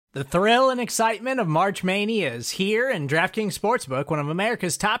The thrill and excitement of March Mania is here, and DraftKings Sportsbook, one of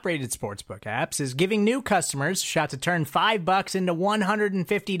America's top-rated sportsbook apps, is giving new customers a shot to turn $5 into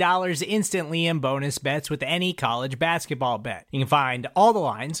 $150 instantly in bonus bets with any college basketball bet. You can find all the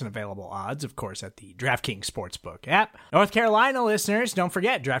lines and available odds, of course, at the DraftKings Sportsbook app. North Carolina listeners, don't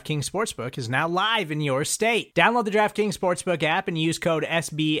forget, DraftKings Sportsbook is now live in your state. Download the DraftKings Sportsbook app and use code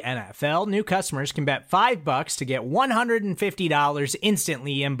SBNFL. New customers can bet $5 to get $150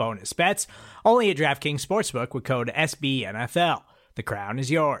 instantly in bonus bets, only at DraftKings Sportsbook with code SBNFL. The crown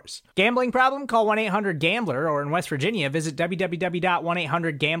is yours. Gambling problem? Call 1-800-GAMBLER, or in West Virginia, visit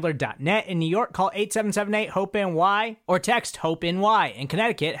www.1800gambler.net. In New York, call 8778-HOPE-NY or text HOPE-NY. In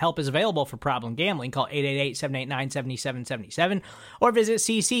Connecticut, help is available for problem gambling. Call 888-789-7777 or visit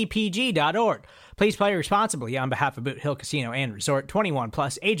ccpg.org. Please play responsibly on behalf of Boot Hill Casino and Resort. 21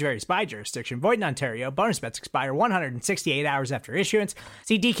 plus, age varies by jurisdiction. Void in Ontario. Bonus bets expire 168 hours after issuance.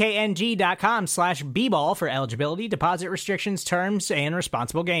 See dkng.com/bball for eligibility, deposit restrictions, terms, and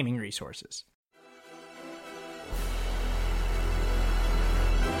responsible gaming resources.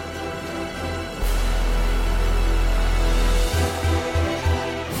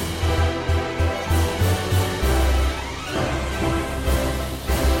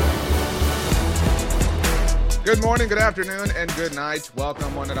 Good morning, good afternoon, and good night.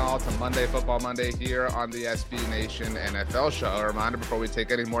 Welcome one and all to Monday Football Monday here on the SB Nation NFL Show. A reminder before we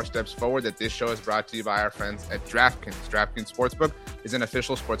take any more steps forward that this show is brought to you by our friends at DraftKings. DraftKings Sportsbook is an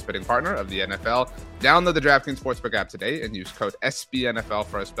official sports betting partner of the NFL. Download the DraftKings Sportsbook app today and use code SBNFL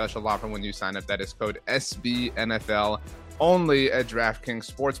for a special offer when you sign up. That is code SBNFL. Only at DraftKings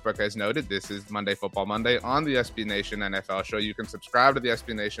Sportsbook. As noted, this is Monday Football Monday on the SB Nation NFL Show. You can subscribe to the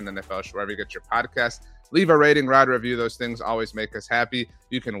SB Nation NFL Show wherever you get your podcast. Leave a rating, write a review. Those things always make us happy.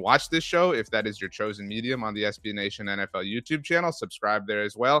 You can watch this show if that is your chosen medium on the SB Nation NFL YouTube channel. Subscribe there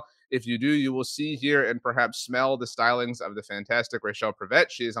as well. If you do, you will see, hear, and perhaps smell the stylings of the fantastic Rachelle Prevet.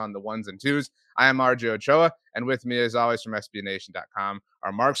 She is on the ones and twos. I am RJ Ochoa, and with me, as always, from SBNation.com,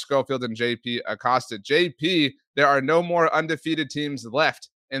 are Mark Schofield and JP Acosta. JP, there are no more undefeated teams left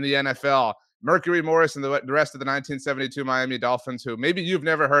in the NFL. Mercury Morris and the rest of the 1972 Miami Dolphins, who maybe you've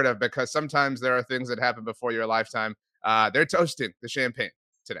never heard of because sometimes there are things that happen before your lifetime. They're toasting the champagne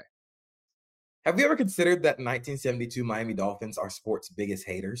today. Have you ever considered that 1972 Miami Dolphins are sports' biggest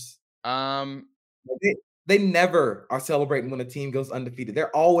haters? They never are celebrating when a team goes undefeated.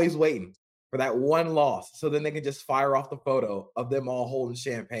 They're always waiting for that one loss so then they can just fire off the photo of them all holding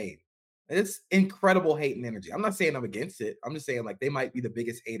champagne. It's incredible hate and energy. I'm not saying I'm against it. I'm just saying, like, they might be the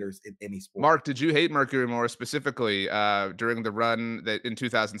biggest haters in any sport. Mark, did you hate Mercury Morris specifically during the run that in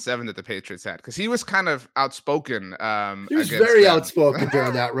 2007 that the Patriots had? Because he was kind of outspoken. He was very outspoken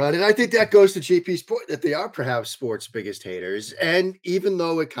during that run. And I think that goes to JP's point that they are perhaps sports' biggest haters. And even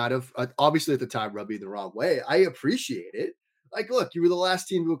though it kind of, obviously at the time, rubbed me the wrong way, I appreciate it. Like, look, you were the last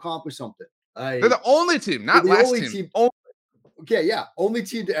team to accomplish something. They're the only team, not last team. Okay, yeah. Only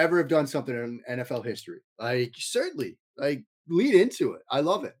team to ever have done something in NFL history. Like, certainly, like, lead into it. I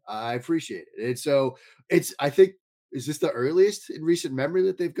love it. I appreciate it. And so I think, is this the earliest in recent memory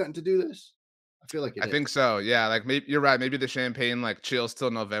that they've gotten to do this? I feel like it is. I think so. Yeah. Like, maybe you're right. Maybe the champagne like chills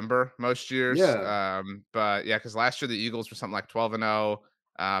till November most years. Yeah. But yeah, because last year the Eagles were something like 12-0.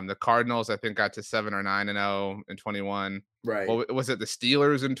 The Cardinals, I think, got to 7 or 9-0 in 21. Right. Well, was it the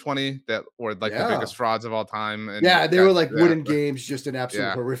Steelers in 20 that were like the biggest frauds of all time? And they were like winning games just in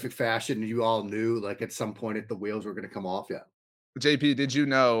absolute horrific fashion. And you all knew, like, at some point the wheels were going to come off. Yeah. JP, did you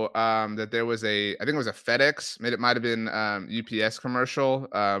know that there was I think it was a FedEx, it might have been UPS commercial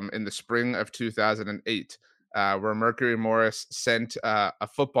in the spring of 2008. Where Mercury Morris sent a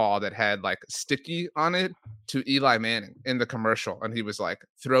football that had like sticky on it to Eli Manning in the commercial. And he was like,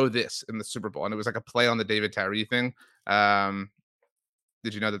 throw this in the Super Bowl. And it was like a play on the David Tyree thing.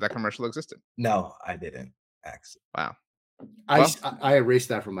 Did you know that commercial existed? No, I didn't. Actually. Wow. I erased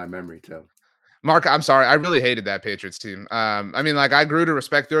that from my memory too. Mark, I'm sorry. I really hated that Patriots team. I mean, like, I grew to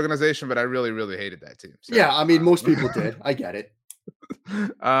respect the organization, but I really, really hated that team. So, yeah, I mean, most people did. I get it.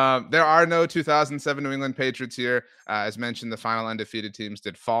 There are no 2007 New England Patriots here. As mentioned, the final undefeated teams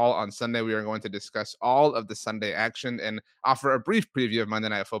did fall on Sunday. We are going to discuss all of the Sunday action and offer a brief preview of Monday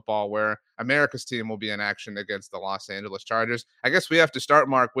Night Football, where America's team will be in action against the Los Angeles Chargers. I guess we have to start,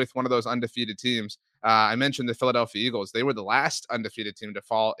 Mark, with one of those undefeated teams. I mentioned the Philadelphia Eagles. They were the last undefeated team to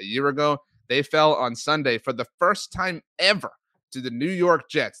fall a year ago. They fell on Sunday for the first time ever to the New York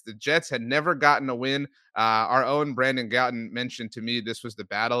Jets. The Jets had never gotten a win. Our own Brandon Gouton mentioned to me this was the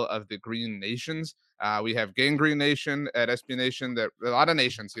battle of the Green Nations. We have Gangrene Nation at SB Nation. That a lot of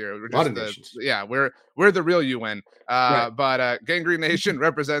nations here. We're just nations. Yeah, we're the real UN. Right. But Gangrene Nation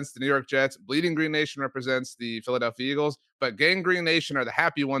represents the New York Jets. Bleeding Green Nation represents the Philadelphia Eagles. But Gangrene Nation are the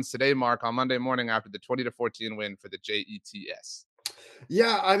happy ones today, Mark, on Monday morning after the 20-14 win for the Jets.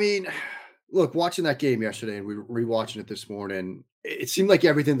 Yeah, I mean, look, watching that game yesterday and we were rewatching it this morning, it seemed like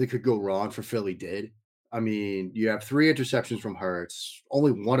everything that could go wrong for Philly did. I mean, you have 3 interceptions from Hurts,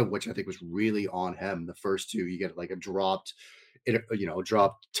 only one of which I think was really on him. The first 2, you get like a dropped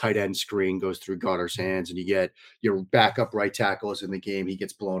tight end screen goes through Goddard's hands, and you get your backup right tackle is in the game. He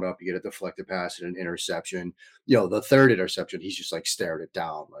gets blown up. You get a deflected pass and an interception. The third interception, he's just like stared it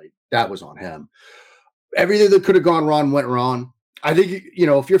down. Like that was on him. Everything that could have gone wrong went wrong. I think,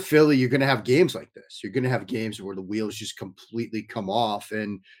 if you're Philly, you're going to have games like this. You're going to have games where the wheels just completely come off,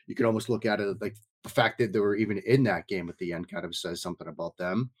 and you can almost look at it like the fact that they were even in that game at the end kind of says something about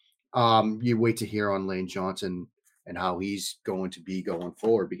them. You wait to hear on Lane Johnson and how he's going to be going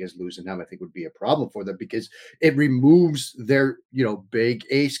forward, because losing him, I think, would be a problem for them because it removes their, big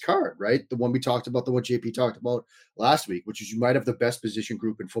ace card, right? The one we talked about, the one JP talked about last week, which is you might have the best position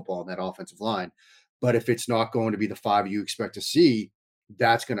group in football in that offensive line. But if it's not going to be the 5 you expect to see,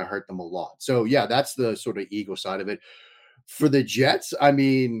 that's going to hurt them a lot. So, yeah, that's the sort of ego side of it. For the Jets, I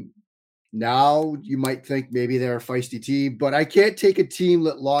mean, now you might think maybe they're a feisty team, but I can't take a team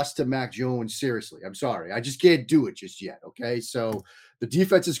that lost to Mac Jones seriously. I'm sorry. I just can't do it just yet, okay? So the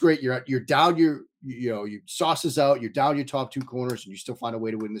defense is great. You're down your sauces out. You're down your top 2 corners, and you still find a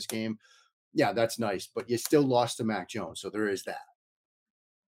way to win this game. Yeah, that's nice, but you still lost to Mac Jones, so there is that.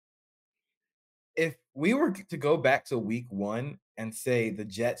 If we were to go back to week 1 and say the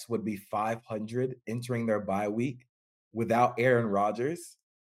Jets would be 500 entering their bye week without Aaron Rodgers,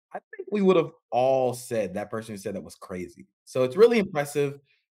 I think we would have all said that person who said that was crazy. So it's really impressive,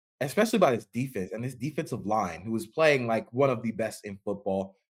 especially by this defense and this defensive line, who is playing like one of the best in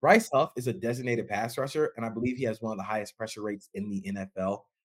football. Bryce Huff is a designated pass rusher, and I believe he has one of the highest pressure rates in the NFL.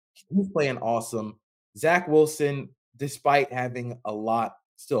 He's playing awesome. Zach Wilson, despite having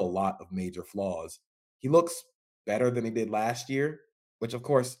still a lot of major flaws, he looks better than he did last year, which of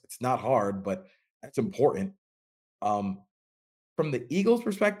course it's not hard, but that's important. From the Eagles'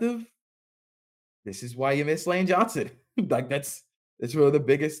 perspective, this is why you miss Lane Johnson. Like that's really the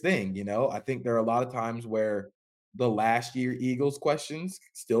biggest thing, I think there are a lot of times where the last year Eagles questions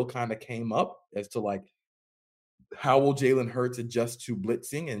still kind of came up as to like, how will Jalen Hurts adjust to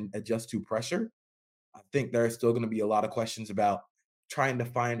blitzing and adjust to pressure? I think there are still going to be a lot of questions about trying to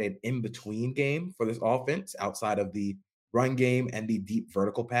find an in-between game for this offense outside of the run game and the deep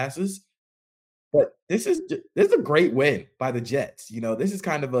vertical passes. But this is a great win by the Jets. This is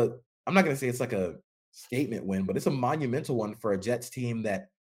kind of I'm not going to say it's like a statement win, but it's a monumental one for a Jets team that,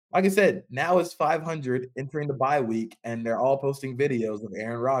 like I said, now is 500 entering the bye week, and they're all posting videos of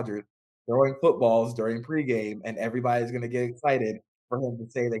Aaron Rodgers throwing footballs during pregame, and everybody's going to get excited for him to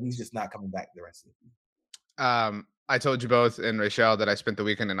say that he's just not coming back the rest of the season. I told you both and Rachel that I spent the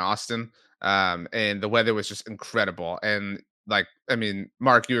weekend in Austin, and the weather was just incredible. And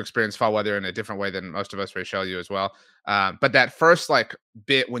Mark, you experienced fall weather in a different way than most of us. Rachel, you as well. But that first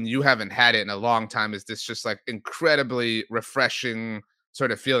bit when you haven't had it in a long time is this just incredibly refreshing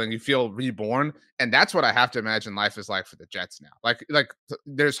sort of feeling. You feel reborn, and that's what I have to imagine life is like for the Jets now.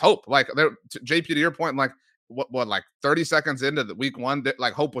 There's hope. JP, to your point, what 30 seconds into the week 1,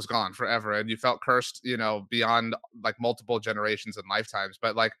 hope was gone forever, and you felt cursed, beyond multiple generations and lifetimes.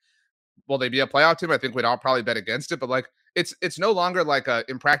 But will they be a playoff team? I think we'd all probably bet against it, but it's no longer a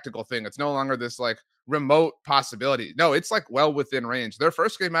impractical thing. It's no longer this remote possibility. No, it's well within range. Their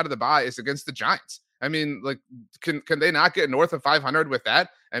first game out of the bye is against the Giants. I mean, can they not get north of 500 with that?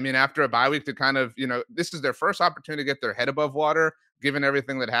 I mean, after a bye week to kind of, this is their first opportunity to get their head above water, given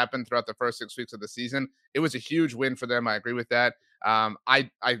everything that happened throughout the first 6 weeks of the season. It was a huge win for them. I agree with that. I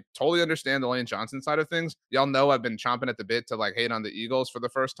totally understand the Lane Johnson side of things. Y'all know I've been chomping at the bit to hate on the Eagles for the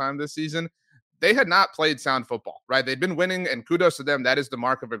first time this season. They had not played sound football, right? They'd been winning, and kudos to them. That is the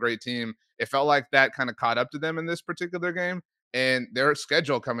mark of a great team. It felt like that kind of caught up to them in this particular game. And their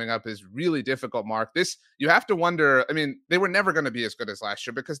schedule coming up is really difficult, Mark. You have to wonder, I mean, they were never going to be as good as last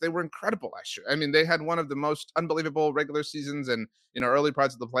year because they were incredible last year. I mean, they had one of the most unbelievable regular seasons and, early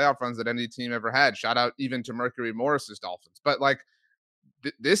parts of the playoff runs that any team ever had. Shout out even to Mercury Morris's Dolphins. But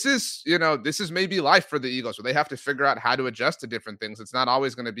this is maybe life for the Eagles, where they have to figure out how to adjust to different things. It's not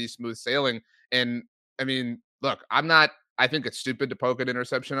always going to be smooth sailing. And I mean, look, I think it's stupid to poke at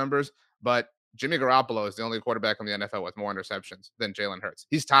interception numbers, but Jimmy Garoppolo is the only quarterback in the NFL with more interceptions than Jalen Hurts.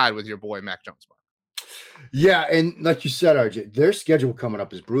 He's tied with your boy Mac Jones. Yeah, and like you said, RJ, their schedule coming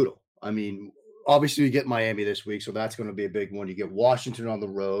up is brutal. I mean, obviously you get Miami this week, so that's going to be a big one. You get Washington on the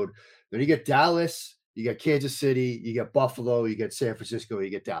road, then you get Dallas, you get Kansas City, you get Buffalo, you get San Francisco, you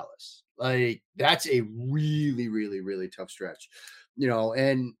get Dallas. Like that's a really, really, really tough stretch,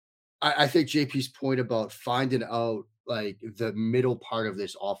 And I think JP's point about finding out like the middle part of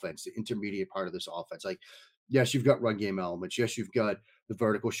this offense, the intermediate part of this offense, like yes, you've got run game elements. Yes, you've got the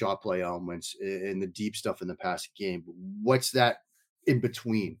vertical shot play elements and the deep stuff in the passing game. What's that in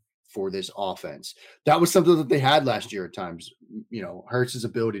between for this offense? That was something that they had last year at times. Hurts'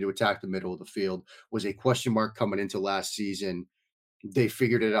 ability to attack the middle of the field was a question mark coming into last season. They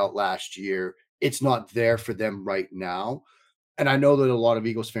figured it out last year. It's not there for them right now. And I know that a lot of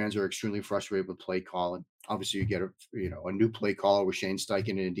Eagles fans are extremely frustrated with play calling. Obviously, you get a new play caller with Shane Steichen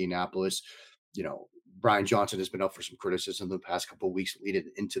in Indianapolis. Brian Johnson has been up for some criticism the past couple of weeks leading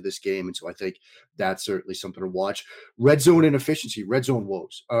into this game. And so I think that's certainly something to watch. Red zone inefficiency, red zone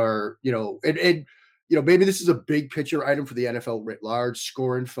woes are, maybe this is a big picture item for the NFL writ large.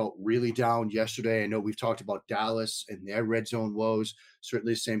 Scoring felt really down yesterday. I know we've talked about Dallas and their red zone woes.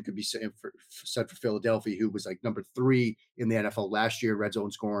 Certainly the same could be said for Philadelphia, who was like number 3 in the NFL last year, red zone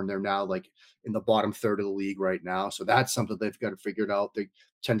scoring. They're now like in the bottom third of the league right now. So that's something they've got to figure it out. They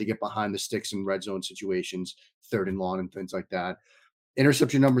tend to get behind the sticks in red zone situations, third and long and things like that.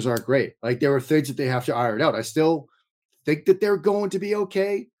 Interception numbers aren't great. Like there are things that they have to iron out. I still think that they're going to be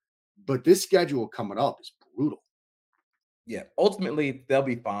okay, but this schedule coming up is brutal. Yeah, ultimately they'll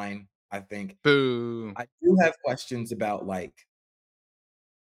be fine, I think. Boo. I do have questions about like,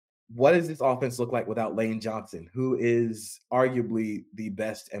 what does this offense look like without Lane Johnson, who is arguably the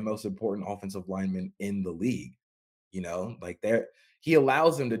best and most important offensive lineman in the league? He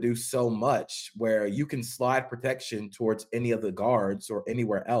allows them to do so much where you can slide protection towards any of the guards or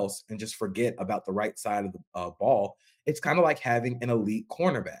anywhere else and just forget about the right side of the ball. It's kind of like having an elite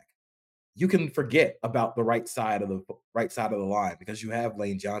cornerback. You can forget about the right side of the line because you have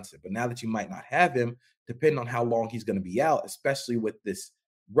Lane Johnson. But now that you might not have him, depending on how long he's going to be out, especially with this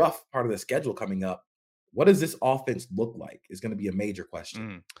rough part of the schedule coming up, what does this offense look like is going to be a major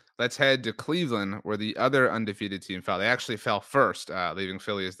question. Let's head to Cleveland, where the other undefeated team fell. They actually fell first, leaving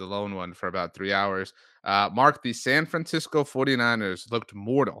Philly as the lone one for about 3 hours. Mark, the San Francisco 49ers looked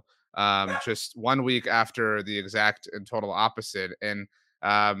mortal just 1 week after the exact and total opposite. And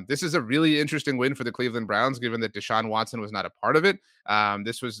this is a really interesting win for the Cleveland Browns, given that Deshaun Watson was not a part of it.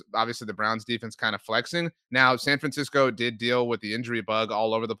 This was obviously the Browns defense kind of flexing. Now, San Francisco did deal with the injury bug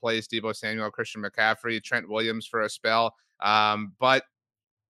all over the place. Deebo Samuel, Christian McCaffrey, Trent Williams for a spell. But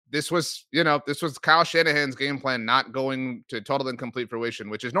this was Kyle Shanahan's game plan not going to total and complete fruition,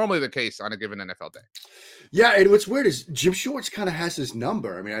 which is normally the case on a given NFL day. Yeah, and what's weird is Jim Schwartz kind of has his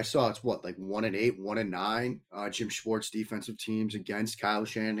number. I mean, I saw it's 1-8, 1-9. Jim Schwartz defensive teams against Kyle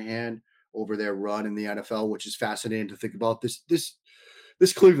Shanahan over their run in the NFL, which is fascinating to think about.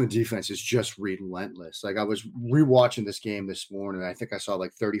 This Cleveland defense is just relentless. Like I was rewatching this game this morning, and I think I saw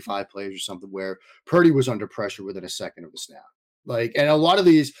like 35 plays or something where Purdy was under pressure within a second of the snap. Like, and a lot of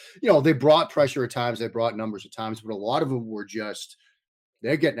these, they brought pressure at times, they brought numbers at times, but a lot of them were just,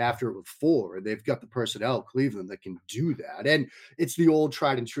 they're getting after it with 4. They've got the personnel, Cleveland, that can do that. And it's the old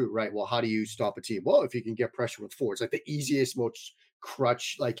tried and true, right? Well, how do you stop a team? Well, if you can get pressure with 4, it's like the easiest, most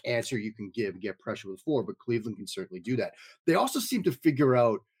crutch like answer you can get pressure with 4, but Cleveland can certainly do that. They also seem to figure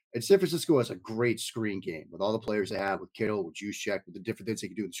out, and San Francisco has a great screen game with all the players they have, with Kittle, with Juszczyk, with the different things they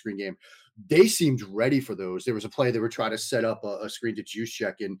can do in the screen game. They seemed ready for those. There was a play they were trying to set up a screen to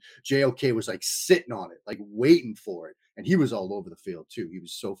Juszczyk, and JOK was like sitting on it, like waiting for it. And he was all over the field too. He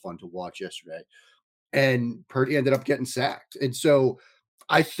was so fun to watch yesterday. And Purdy ended up getting sacked. And so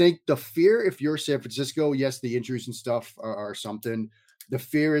I think the fear, if you're San Francisco, yes, the injuries and stuff are something. The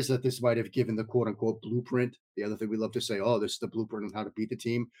fear is that this might have given the quote unquote blueprint. The other thing we love to say, oh, this is the blueprint on how to beat the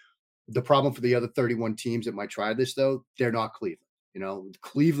team. The problem for the other 31 teams that might try this, though, they're not Cleveland.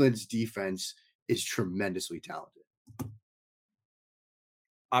 Cleveland's defense is tremendously talented.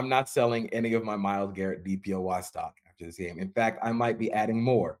 I'm not selling any of my Myles Garrett DPOY stock after this game. In fact, I might be adding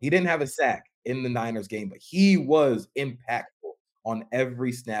more. He didn't have a sack in the Niners game, but he was impactful on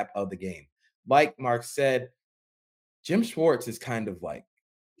every snap of the game. Like Mark said, Jim Schwartz is kind of like,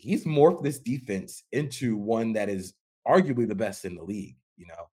 he's morphed this defense into one that is arguably the best in the league.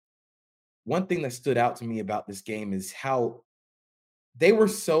 One thing that stood out to me about this game is how they were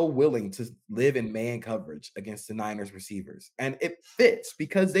so willing to live in man coverage against the Niners receivers. And it fits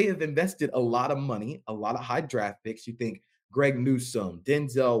because they have invested a lot of money, a lot of high draft picks. You think Greg Newsome,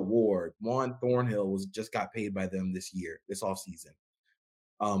 Denzel Ward, Juan Thornhill just got paid by them this offseason.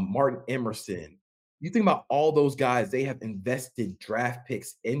 Martin Emerson. You think about all those guys they have invested draft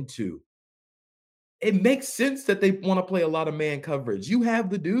picks into. It makes sense that they want to play a lot of man coverage. You have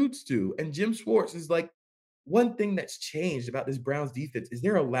the dudes to. And Jim Schwartz is like, one thing that's changed about this Browns defense is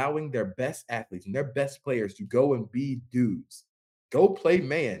they're allowing their best athletes and their best players to go and be dudes. Go play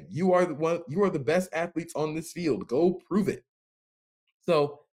man. You are the best athletes on this field. Go prove it.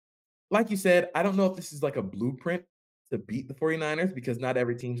 So, like you said, I don't know if this is like a blueprint to beat the 49ers because not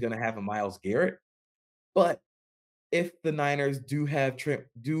every team's going to have a Myles Garrett. But if the Niners do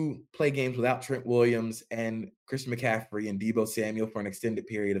play games without Trent Williams and Christian McCaffrey and Deebo Samuel for an extended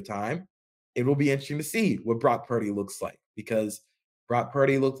period of time, it will be interesting to see what Brock Purdy looks like, because Brock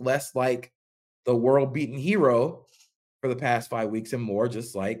Purdy looked less like the world-beaten hero for the past 5 weeks and more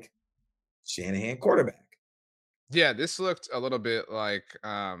just like Shanahan quarterback. Yeah, this looked a little bit like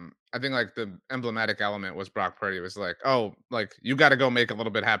I think like the emblematic element was Brock Purdy. It was like, oh, like you got to go make a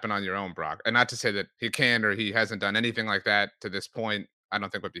little bit happen on your own, Brock. And not to say that he can or he hasn't done anything like that to this point. I don't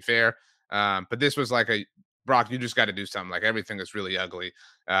think would be fair. But this was like a Brock, you just got to do something. Like everything is really ugly,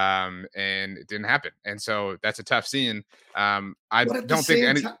 and it didn't happen. And so that's a tough scene. I don't think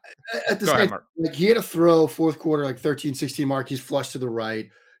any. At the same time, like he had a throw fourth quarter, like 13-16 mark. He's flushed to the right,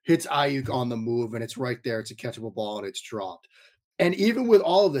 hits Ayuk on the move, and it's right there. It's a catchable ball, and it's dropped. And even with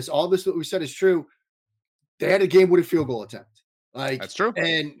all of this what we said is true. They had a game-winning field goal attempt. Like that's true.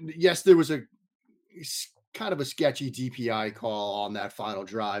 And yes, there was a kind of a sketchy DPI call on that final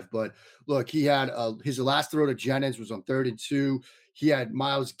drive. But look, he had his last throw to Jennings was on 3rd and 2. He had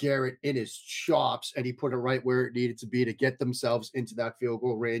Myles Garrett in his chops, and he put it right where it needed to be to get themselves into that field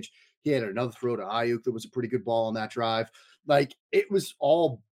goal range. He had another throw to Ayuk that was a pretty good ball on that drive. Like it was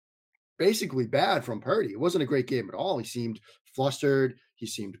all basically bad from Purdy. It wasn't a great game at all. He seemed flustered. He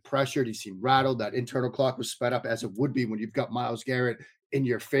seemed pressured. He seemed rattled. That internal clock was sped up as it would be when you've got Myles Garrett in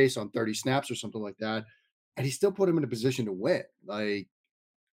your face on 30 snaps or something like that. And he still put him in a position to win. Like,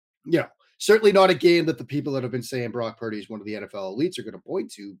 certainly not a game that the people that have been saying Brock Purdy is one of the NFL elites are going to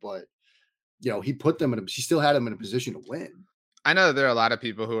point to, but he still had him in a position to win. I know there are a lot of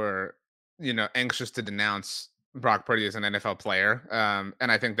people who are, anxious to denounce Brock Purdy as an NFL player.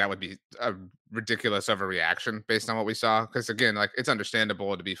 And I think that would be a ridiculous of a reaction based on what we saw. Because again, like it's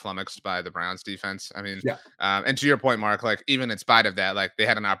understandable to be flummoxed by the Browns defense. I mean, and to your point, Mark, like even in spite of that, like they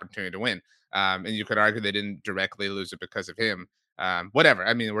had an opportunity to win. And you could argue they didn't directly lose it because of him. Whatever.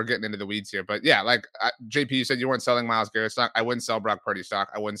 I mean, we're getting into the weeds here, but yeah, like JP, you said you weren't selling Myles Garrett stock. I wouldn't sell Brock Purdy stock.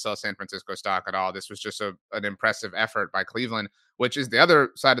 I wouldn't sell San Francisco stock at all. This was just an impressive effort by Cleveland, which is the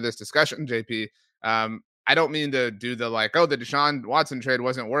other side of this discussion, JP. I don't mean to do the like, oh, the Deshaun Watson trade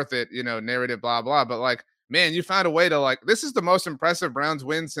wasn't worth it, narrative, blah, blah. But like, man, you found a way to like, this is the most impressive Browns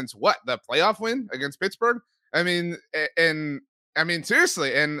win since what? The playoff win against Pittsburgh? I mean,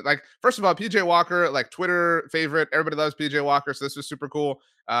 seriously. And like, first of all, PJ Walker, like Twitter favorite, everybody loves PJ Walker. So this was super cool.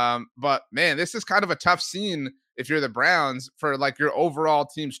 But man, this is kind of a tough scene if you're the Browns for like your overall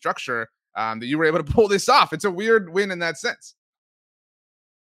team structure, that you were able to pull this off. It's a weird win in that sense.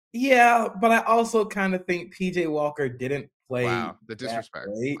 Yeah, but I also kind of think PJ Walker didn't play. Wow, the disrespect.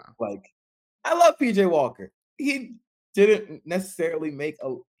 Wow. Like, I love PJ Walker. He didn't necessarily make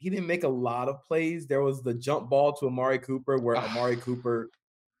a lot of plays. There was the jump ball to Amari Cooper where Amari Cooper.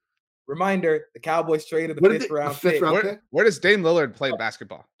 Reminder: the Cowboys traded the fifth round pick. Where does Dame Lillard play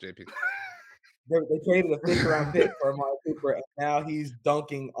basketball, JP? They traded a 5th round pick for Amari Cooper, and now he's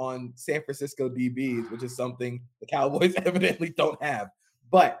dunking on San Francisco DBs, which is something the Cowboys evidently don't have.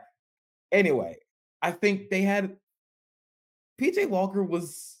 But anyway, I think they had PJ Walker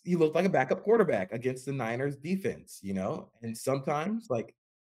he looked like a backup quarterback against the Niners defense, and sometimes like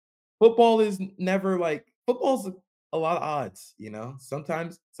football's a lot of odds,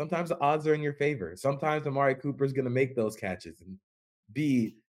 sometimes the odds are in your favor. Sometimes Amari Cooper is going to make those catches and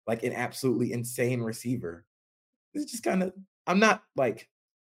be like an absolutely insane receiver. It's just kind of, I'm not like,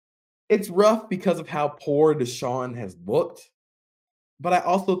 it's rough because of how poor Deshaun has looked. But I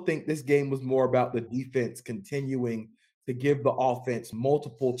also think this game was more about the defense continuing to give the offense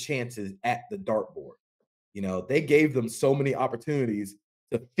multiple chances at the dartboard. They gave them so many opportunities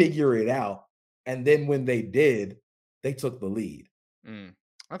to figure it out. And then when they did, they took the lead.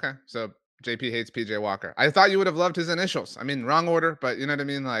 Okay. So JP hates PJ Walker. I thought you would have loved his initials. I mean, wrong order, but you know what I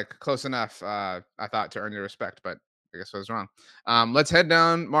mean? Like close enough, I thought, to earn your respect, but I guess I was wrong. Let's head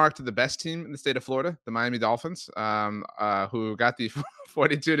down, Mark, to the best team in the state of Florida, the Miami Dolphins, who got the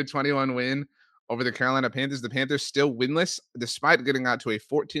 42-21 win over the Carolina Panthers. The Panthers still winless despite getting out to a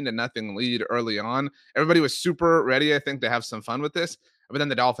 14-0 lead early on. Everybody was super ready, I think, to have some fun with this. But then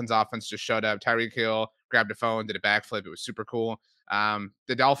the Dolphins offense just showed up. Tyreek Hill grabbed a phone, did a backflip. It was super cool.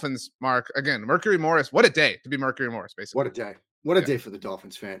 The Dolphins, Mark, again, Mercury Morris. What a day to be Mercury Morris, basically. What a day. What a day for the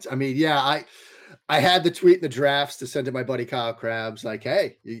Dolphins fans. I mean, yeah, I had the tweet in the drafts to send to my buddy Kyle Krabs, like,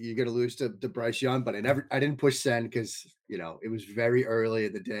 hey, you're going to lose to Bryce Young, but I didn't push send because, it was very early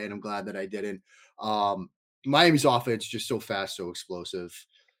in the day, and I'm glad that I didn't. Miami's offense just so fast, so explosive.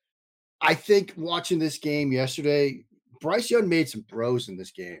 I think watching this game yesterday, Bryce Young made some throws in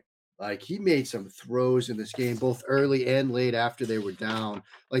this game. Like, he made some throws in this game, both early and late after they were down.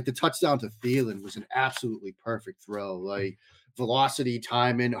 Like, the touchdown to Thielen was an absolutely perfect throw. Like, velocity,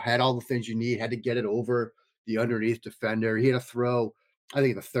 timing, had all the things you need, had to get it over the underneath defender. He had a throw, I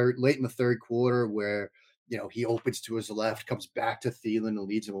think, late in the third quarter where, he opens to his left, comes back to Thielen and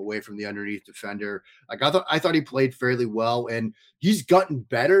leads him away from the underneath defender. Like, I thought he played fairly well, and he's gotten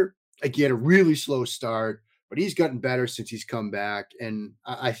better. Like, he had a really slow start, but he's gotten better since he's come back. And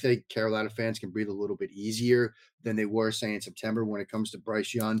I think Carolina fans can breathe a little bit easier than they were, say, in September when it comes to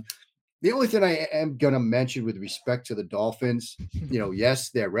Bryce Young. The only thing I am going to mention with respect to the Dolphins, yes,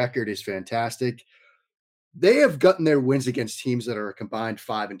 their record is fantastic. They have gotten their wins against teams that are a combined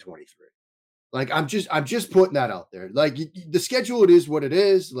 5-23. Like, I'm just putting that out there. Like, the schedule, it is what it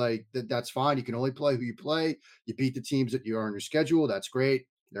is. Like, that's fine. You can only play who you play. You beat the teams that you are on your schedule. That's great.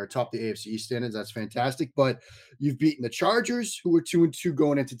 They're atop the AFC East standards. That's fantastic. But you've beaten the Chargers, who were 2-2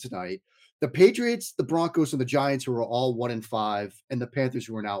 going into tonight, the Patriots, the Broncos, and the Giants, who are all 1-5, and the Panthers,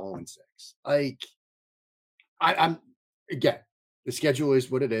 who are now 0-6. Like, I'm again, the schedule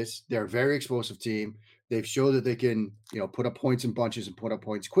is what it is. They're a very explosive team. They've shown that they can, put up points in bunches and put up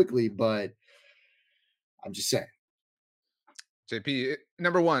points quickly. But I'm just saying. JP,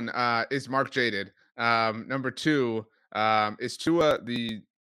 number one, is Mark jaded? Number two, is Tua the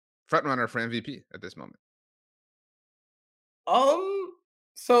front runner for MVP at this moment?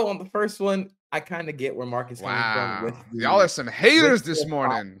 So on the first one, I kind of get where Mark is coming from. With y'all are some haters this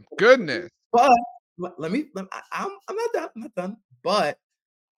morning. Goodness. But I'm not done. But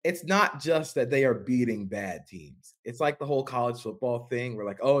it's not just that they are beating bad teams. It's like the whole college football thing. We're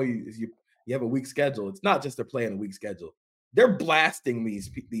like, oh, you have a weak schedule. It's not just they're playing a weak schedule. They're blasting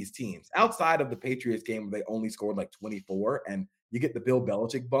these teams. Outside of the Patriots game where they only scored like 24 and you get the Bill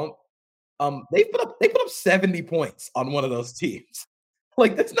Belichick bump. They put up 70 points on one of those teams.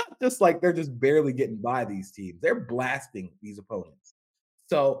 Like, that's not just like they're just barely getting by these teams. They're blasting these opponents.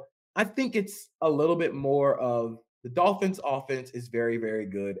 So I think it's a little bit more of the Dolphins offense is very, very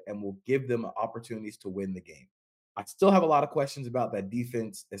good and will give them opportunities to win the game. I still have a lot of questions about that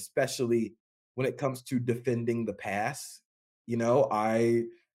defense, especially when it comes to defending the pass.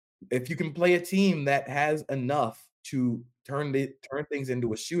 If you can play a team that has enough to turn things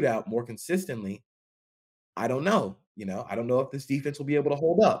into a shootout more consistently, I don't know. I don't know if this defense will be able to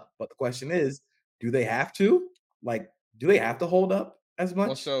hold up. But the question is, do they have to? Like, do they have to hold up as much?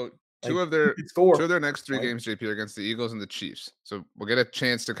 Well, so two of their next three games, JP, are against the Eagles and the Chiefs. So we'll get a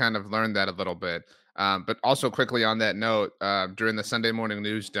chance to kind of learn that a little bit. But also quickly on that note, during the Sunday morning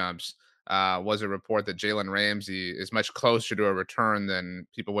news dumps, was a report that Jalen Ramsey is much closer to a return than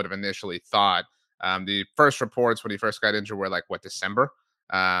people would have initially thought. The first reports when he first got injured were like, December?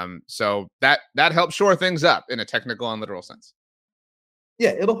 So that helps shore things up in a technical and literal sense.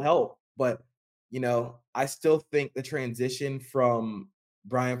 Yeah, it'll help. But, I still think the transition from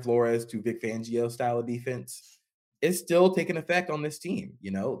Brian Flores to Vic Fangio style of defense is still taking effect on this team.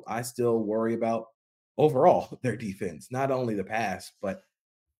 I still worry about overall their defense, not only the pass, but,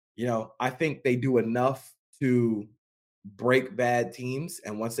 I think they do enough to break bad teams.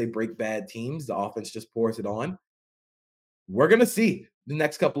 And once they break bad teams, the offense just pours it on. We're going to see the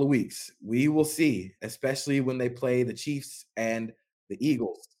next couple of weeks. We will see, especially when they play the Chiefs and the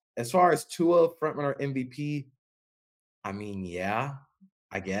Eagles. As far as Tua, frontrunner MVP, I mean, yeah,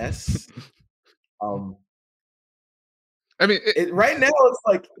 I guess. Right now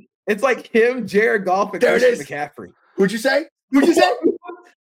it's like him, Jared Goff, and Christian McCaffrey. Who'd you say?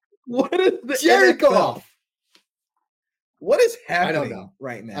 What is the Jared Goff? What is happening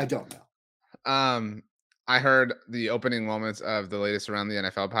right now? I don't know. I heard the opening moments of the latest Around the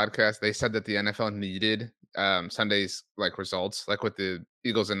NFL podcast. They said that the NFL needed Sunday's like results, like with the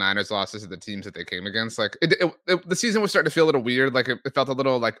Eagles and Niners losses of the teams that they came against. Like the season was starting to feel a little weird. Like it felt a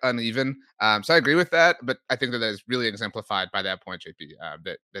little like uneven. So I agree with that, but I think that is really exemplified by that point, JP.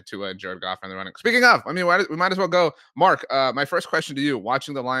 That Tua and Jared Goff are in the running. Speaking of, I mean, we might as well go. Mark, my first question to you: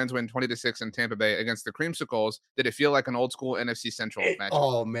 watching the Lions win 20-6 in Tampa Bay against the Creamsicles, did it feel like an old school NFC Central matchup?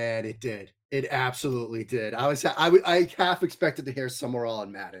 Oh man, it did. It absolutely did. I half expected to hear Summerall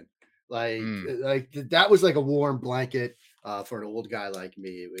on Madden. Like that was like a warm blanket for an old guy like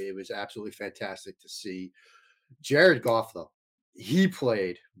me. It was absolutely fantastic to see. Jared Goff, though, he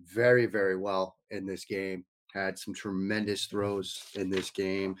played very, very well in this game. Had some tremendous throws in this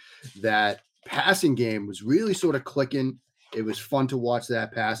game. That passing game was really sort of clicking. It was fun to watch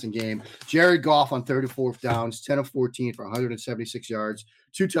that passing game. Jared Goff on 34th downs, 10 of 14 for 176 yards,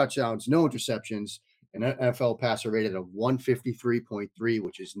 2 touchdowns, no interceptions, an NFL passer rated of 153.3,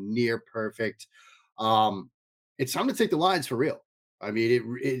 which is near perfect. It's time to take the Lions for real. I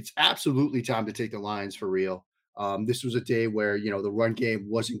mean, it's absolutely time to take the Lions for real. This was a day where, the run game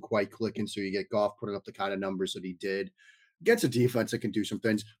wasn't quite clicking, so you get Goff putting up the kind of numbers that he did against a defense that can do some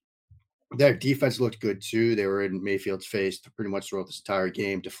things. Their defense looked good too. They were in Mayfield's face pretty much throughout this entire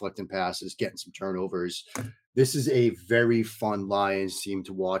game, deflecting passes, getting some turnovers. This is a very fun Lions team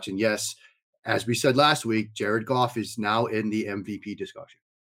to watch. And yes, as we said last week, Jared Goff is now in the MVP discussion.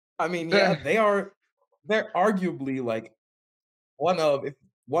 I mean, yeah, they're arguably like one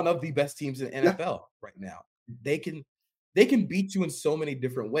of the best teams in NFL right now. They can beat you in so many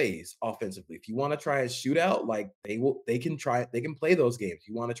different ways offensively. If you want to try a shootout, like they can play those games. If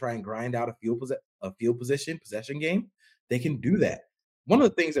you want to try and grind out a field possession game, they can do that. One of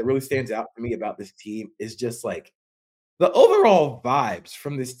the things that really stands out for me about this team is just like the overall vibes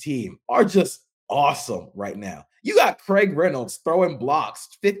from this team are just awesome right now. You got Craig Reynolds throwing blocks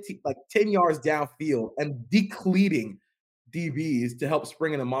 10 yards downfield and decleating DBs to help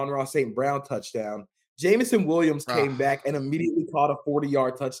spring in a Amon-Ra St. Brown touchdown. Jameson Williams came back and immediately caught a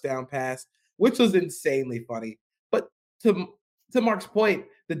 40-yard touchdown pass, which was insanely funny. But to Mark's point,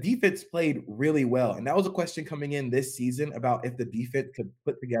 the defense played really well. And that was a question coming in this season about if the defense could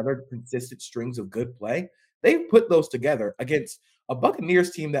put together consistent strings of good play. They put those together against a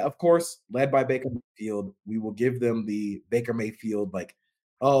Buccaneers team that, of course, led by Baker Mayfield. We will give them the Baker Mayfield,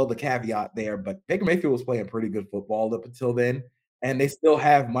 the caveat there. But Baker Mayfield was playing pretty good football up until then. And they still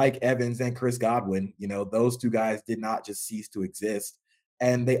have Mike Evans and Chris Godwin. Those two guys did not just cease to exist.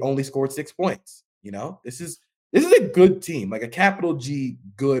 And they only scored 6 points. This is a good team, like a capital G,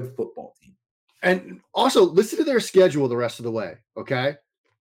 good football team. And also listen to their schedule the rest of the way. Okay.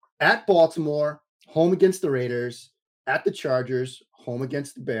 At Baltimore, home against the Raiders, at the Chargers, home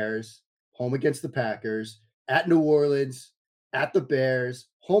against the Bears, home against the Packers, at New Orleans, at the Bears,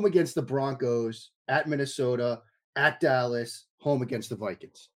 home against the Broncos, at Minnesota, at Dallas, home against the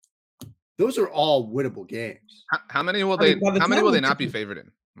Vikings. Those are all winnable games. How many will they not be favored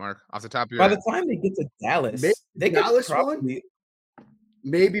in, Mark? Off the top of your head. By the time they get to Dallas,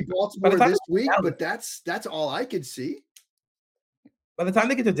 maybe Baltimore this week, but that's all I could see. By the time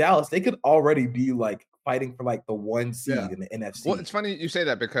they get to Dallas, they could already be like fighting for like the 1 seed in the NFC. Well, it's funny you say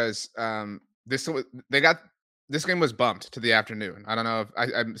that because this game was bumped to the afternoon. I don't know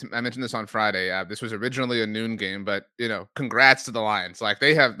if I mentioned this on Friday. This was originally a noon game, but congrats to the Lions. Like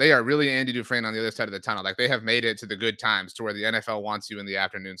they are really Andy Dufresne on the other side of the tunnel. Like they have made it to the good times to where the NFL wants you in the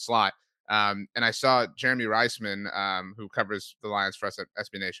afternoon slot. And I saw Jeremy Reisman, who covers the Lions for us at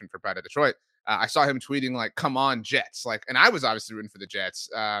SB Nation for Pride of Detroit. I saw him tweeting like, "Come on, Jets!" Like, and I was obviously rooting for the Jets,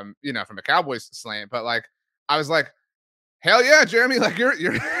 from a Cowboys slant, but like, I was like, hell yeah, Jeremy! Like you're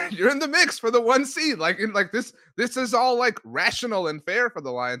in the mix for the 1 seed. Like this is all like rational and fair for the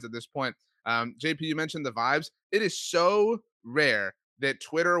Lions at this point. JP, you mentioned the vibes. It is so rare that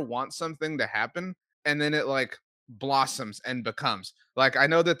Twitter wants something to happen and then it like blossoms and becomes like. I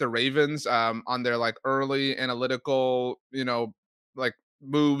know that the Ravens, on their like early analytical, like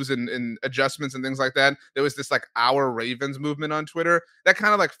moves and adjustments and things like that, there was this like our Ravens movement on Twitter that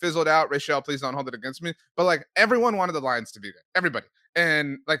kind of like fizzled out. Rachel, please don't hold it against me, but like everyone wanted the Lions to be good, everybody,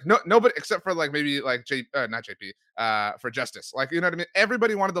 and like nobody except for like maybe like not JP for Justice, like, you know what I mean,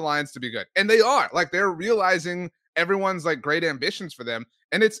 everybody wanted the Lions to be good, and they are. Like they're realizing everyone's like great ambitions for them,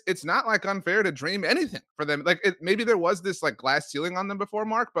 and it's not like unfair to dream anything for them. Like maybe there was this like glass ceiling on them before,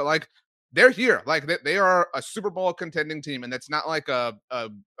 Mark, but like they're here. Like they are a Super Bowl contending team, and that's not like a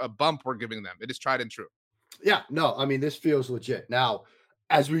bump we're giving them. It is tried and true. Yeah, no, I mean, this feels legit. Now,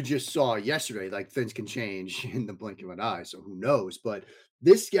 as we just saw yesterday, like things can change in the blink of an eye, so who knows? But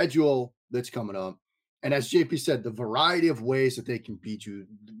this schedule that's coming up, and as JP said, the variety of ways that they can beat you,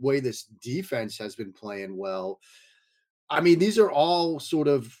 the way this defense has been playing well, I mean, these are all sort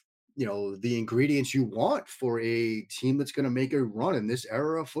of, the ingredients you want for a team that's going to make a run in this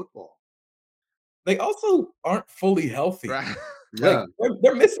era of football. They also aren't fully healthy. Right. Like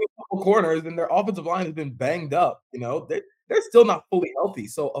they're missing a couple corners and their offensive line has been banged up. They're still not fully healthy.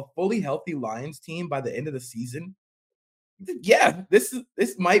 So a fully healthy Lions team by the end of the season, yeah, this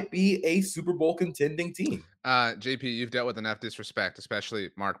might be a Super Bowl contending team. JP, you've dealt with enough disrespect,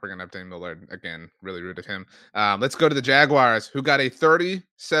 especially Mark bringing up Dame Lillard again. Really rude of him. Let's go to the Jaguars, who got a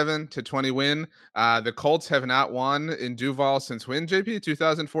 37-20 win. The Colts have not won in Duval since when, JP?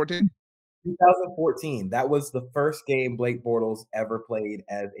 2014. 2014. That was the first game Blake Bortles ever played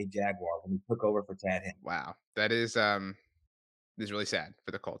as a Jaguar when he took over for Tad Henry. Wow, that is really sad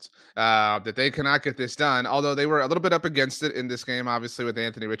for the Colts that they cannot get this done. Although they were a little bit up against it in this game, obviously with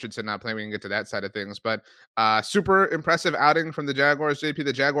Anthony Richardson not playing. We can get to that side of things, but super impressive outing from the Jaguars. JP,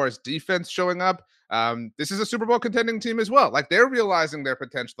 the Jaguars defense showing up. This is a Super Bowl contending team as well. Like they're realizing their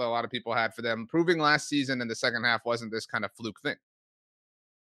potential that a lot of people had for them, proving last season in the second half wasn't this kind of fluke thing.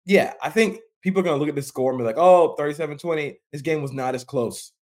 Yeah, I think people are going to look at the score and be like, oh, 37-20. This game was not as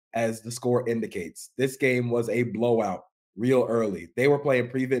close as the score indicates. This game was a blowout real early. They were playing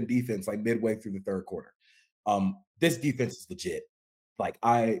prevent defense like midway through the third quarter. This defense is legit.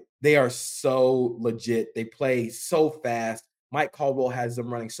 They are so legit. They play so fast. Mike Caldwell has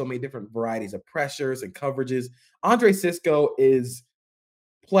them running so many different varieties of pressures and coverages. Andre Cisco is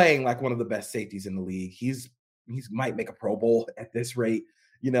playing like one of the best safeties in the league. He's might make a Pro Bowl at this rate.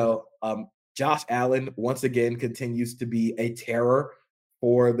 Josh Allen once again continues to be a terror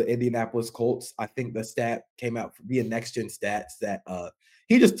for the Indianapolis Colts. I think the stat came out via Next Gen Stats that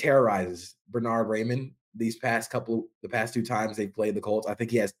he just terrorizes Bernard Raymond the past two times they played the Colts. I think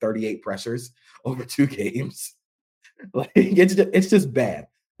he has 38 pressures over 2 games. It's just bad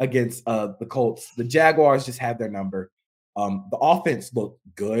against the Colts. The Jaguars just have their number. The offense looked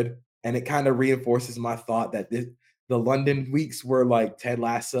good, and it kind of reinforces my thought that the London weeks were like Ted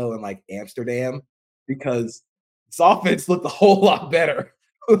Lasso and like Amsterdam, because this offense looked a whole lot better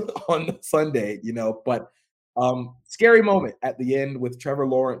on Sunday, but scary moment at the end with Trevor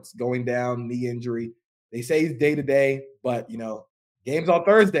Lawrence going down, knee injury. They say he's day to day, but game's on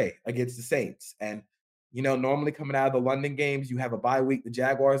Thursday against the Saints. And normally coming out of the London games, you have a bye week. The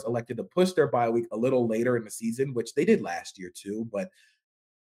Jaguars elected to push their bye week a little later in the season, which they did last year too. But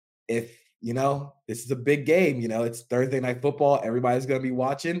if this is a big game. It's Thursday Night Football. Everybody's going to be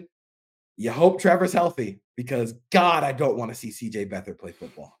watching. You hope Trevor's healthy, because God, I don't want to see CJ Beathard play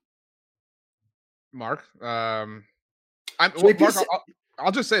football. Mark, I'll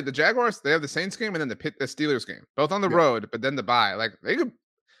just say the Jaguars, they have the Saints game and then the Steelers game, both on the road, but then the bye. Like they could,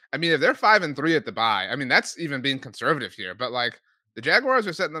 if they're 5-3 at the bye, that's even being conservative here, but like the Jaguars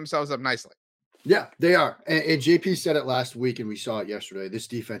are setting themselves up nicely. Yeah, they are. And JP said it last week, and we saw it yesterday. This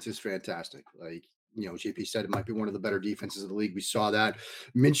defense is fantastic. JP said it might be one of the better defenses of the league. We saw that.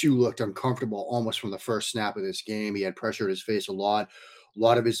 Minshew looked uncomfortable almost from the first snap of this game. He had pressure in his face a lot. A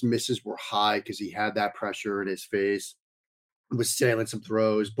lot of his misses were high because he had that pressure in his face. Was sailing some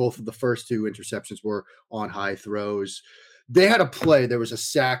throws. Both of the first 2 interceptions were on high throws. They had a play. There was a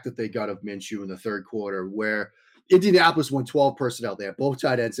sack that they got of Minshew in the third quarter where Indianapolis won 12 personnel. They had both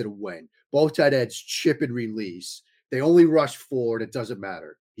tight ends in a wing. Both tight ends chip and release. They only rush forward. It doesn't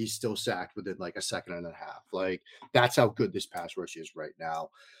matter. He's still sacked within like a second and a half. That's how good this pass rush is right now.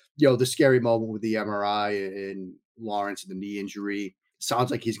 The scary moment with the MRI and Lawrence and the knee injury.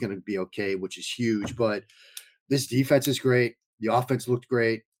 Sounds like he's going to be okay, which is huge. But this defense is great. The offense looked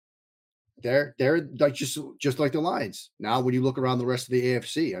great. They're like just like the Lions. Now, when you look around the rest of the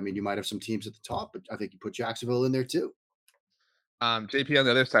AFC, you might have some teams at the top, but I think you put Jacksonville in there too. JP, on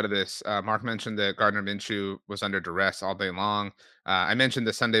the other side of this, Mark mentioned that Gardner Minshew was under duress all day long. I mentioned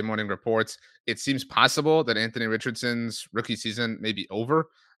the Sunday morning reports. It seems possible that Anthony Richardson's rookie season may be over.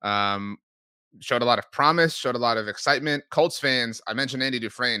 Showed a lot of promise, showed a lot of excitement. Colts fans, I mentioned Andy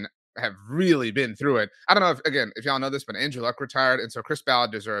Dufresne, have really been through it. I don't know if y'all know this, but Andrew Luck retired, and so Chris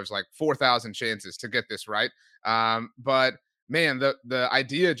Ballard deserves like 4,000 chances to get this right. But man, the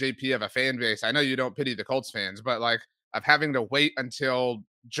idea, JP, of a fan base, I know you don't pity the Colts fans, but like of having to wait until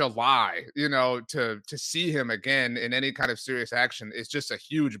July, to see him again in any kind of serious action is just a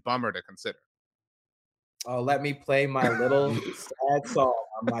huge bummer to consider. Oh, let me play my little sad song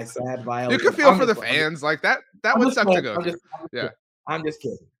on my sad violin. You can feel for the fans like that. That would suck to go. I'm just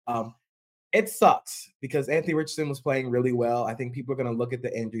kidding. It sucks because Anthony Richardson was playing really well. I think people are going to look at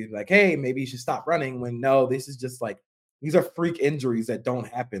the injuries like, hey, maybe you should stop running, when no, this is just like, these are freak injuries that don't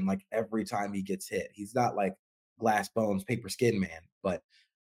happen like every time he gets hit. He's not like glass bones, paper skin man. But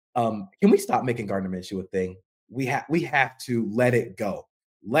can we stop making Gardner Minshew a thing? we have to let it go.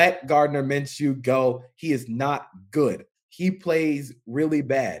 Let Gardner Minshew go. He is not good. He plays really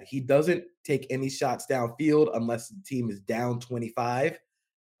bad. He doesn't take any shots downfield unless the team is down 25.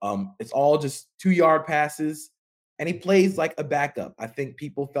 It's all just 2-yard passes, and he plays like a backup. I think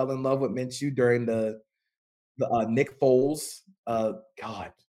people fell in love with Minshew during the Nick Foles, the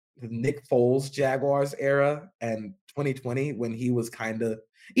Nick Foles Jaguars era, and 2020 when he was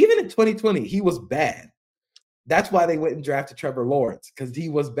even in 2020 he was bad. That's why they went and drafted Trevor Lawrence, because he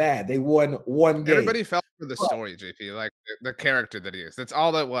was bad. They won one game. Everybody fell for the story, JP, like the character that he is. That's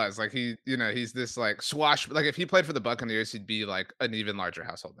all that was. Like he's this like like if he played for the Buccaneers, he'd be like an even larger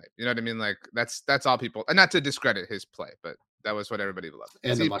household name. You know what I mean? Like that's all people, and not to discredit his play, but that was what everybody loved.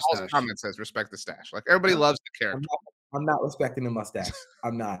 And the mustache. Paul's comment says respect the stash. Like everybody loves the character. I'm not respecting the mustache.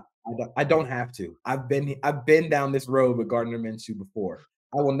 I'm not. I don't have to. I've been down this road with Gardner Minshew before.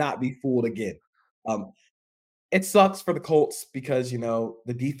 I will not be fooled again. It sucks for the Colts because,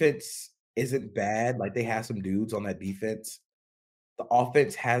 the defense isn't bad. Like, they have some dudes on that defense. The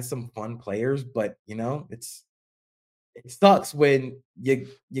offense has some fun players, but, it sucks when you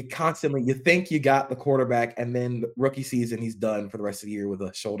constantly, you think you got the quarterback, and then the rookie season, he's done for the rest of the year with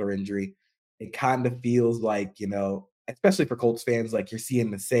a shoulder injury. It kind of feels like, especially for Colts fans, like you're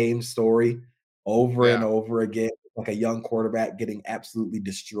seeing the same story over and over again, like a young quarterback getting absolutely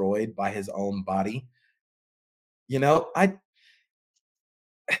destroyed by his own body.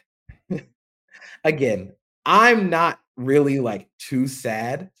 Again, I'm not really like too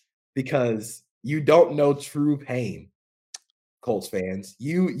sad because you don't know true pain, Colts fans.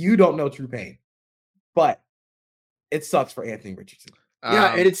 You don't know true pain, but it sucks for Anthony Richardson.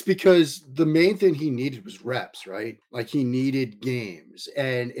 Yeah, and it's because the main thing he needed was reps, right? Like he needed games.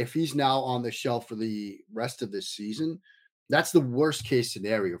 And if he's now on the shelf for the rest of this season, that's the worst case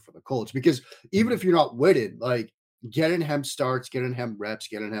scenario for the Colts. Because even if you're not winning, like getting him starts, getting him reps,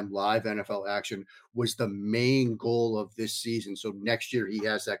 getting him live NFL action was the main goal of this season. So next year he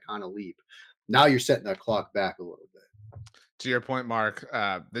has that kind of leap. Now you're setting that clock back a little bit. To your point, Mark,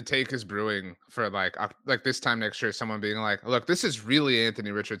 the take is brewing for like this time next year, someone being like, look, this is really Anthony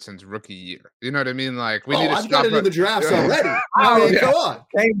Richardson's rookie year. You know what I mean? Like we need to I've got it in the drafts already. Go on.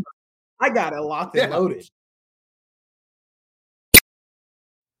 I got it locked and loaded.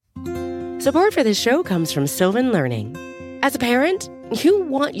 Support for this show comes from Sylvan Learning. As a parent, you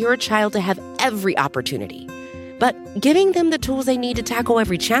want your child to have every opportunity, but giving them the tools they need to tackle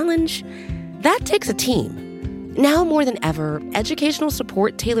every challenge, that takes a team. Now more than ever, educational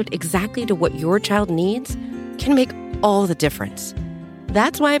support tailored exactly to what your child needs can make all the difference.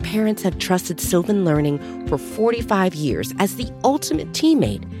 That's why parents have trusted Sylvan Learning for 45 years as the ultimate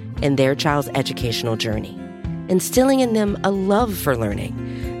teammate in their child's educational journey, instilling in them a love for learning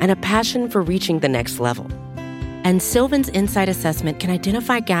and a passion for reaching the next level. And Sylvan's Insight Assessment can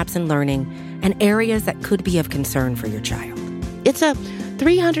identify gaps in learning and areas that could be of concern for your child. It's a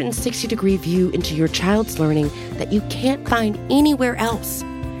 360-degree view into your child's learning that you can't find anywhere else,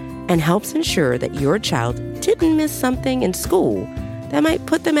 and helps ensure that your child didn't miss something in school that might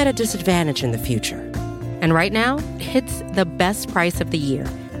put them at a disadvantage in the future. And right now, it's the best price of the year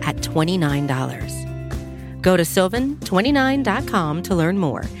at $29. Go to sylvan29.com to learn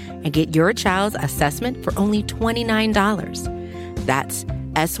more and get your child's assessment for only $29. That's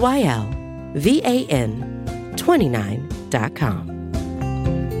SYLVAN 29.com.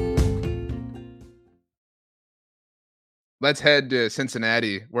 Let's head to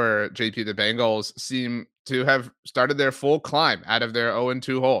Cincinnati, where JP, the Bengals seem to have started their full climb out of their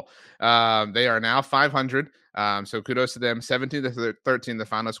 0-2 hole. They are now 500. So kudos to them. 17-13, the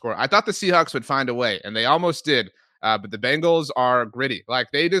final score. I thought the Seahawks would find a way, and they almost did. But the Bengals are gritty.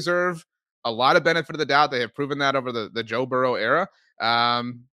 Like, they deserve a lot of benefit of the doubt. They have proven that over the Joe Burrow era.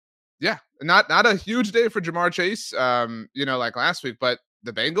 Not a huge day for Jamar Chase, like last week, but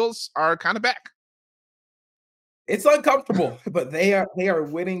the Bengals are kind of back. It's uncomfortable, but they are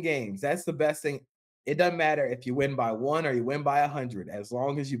winning games. That's the best thing. It doesn't matter if you win by 1 or you win by 100, as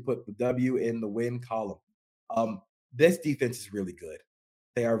long as you put the W in the win column. This defense is really good.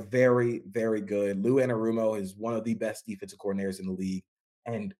 They are very, very good. Lou Anarumo is one of the best defensive coordinators in the league.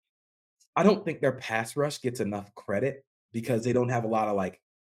 And I don't think their pass rush gets enough credit because they don't have a lot of like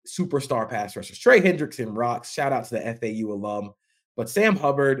superstar pass rushers. Trey Hendrickson rocks. Shout out to the FAU alum. But Sam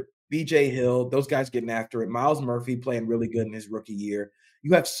Hubbard, BJ Hill, those guys getting after it. Miles Murphy playing really good in his rookie year.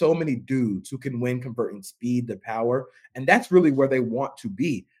 You have so many dudes who can win converting speed to power. And that's really where they want to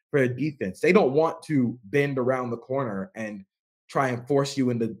be for a defense. They don't want to bend around the corner and try and force you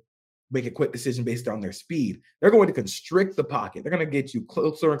into make a quick decision based on their speed. They're going to constrict the pocket. They're going to get you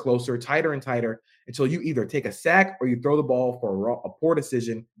closer and closer, tighter and tighter, until you either take a sack or you throw the ball for a poor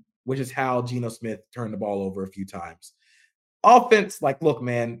decision, which is how Geno Smith turned the ball over a few times. Offense, like, look,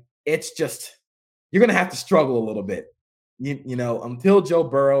 man, it's just, you're going to have to struggle a little bit. You know, until Joe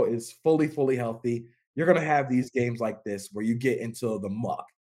Burrow is fully healthy, you're going to have these games like this where you get into the muck,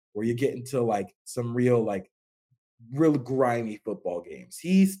 where you get into like some real grimy football games.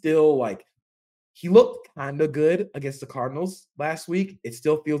 He's still like, he looked kind of good against the Cardinals last week. It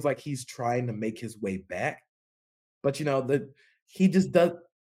still feels like he's trying to make his way back. But, you know, he just does,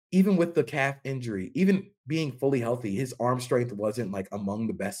 even with the calf injury, even being fully healthy, his arm strength wasn't like among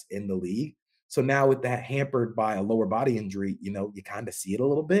the best in the league. So now with that hampered by a lower body injury, you know, you kind of see it a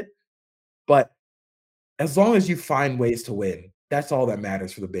little bit. But as long as you find ways to win, that's all that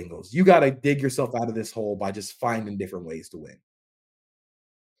matters for the Bengals. You got to dig yourself out of this hole by just finding different ways to win.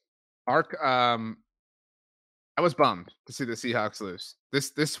 Mark, I was bummed to see the Seahawks lose.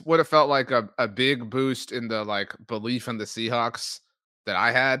 This would have felt like a big boost in the like belief in the Seahawks that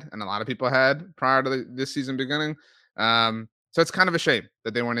I had and a lot of people had prior to this season beginning. So it's kind of a shame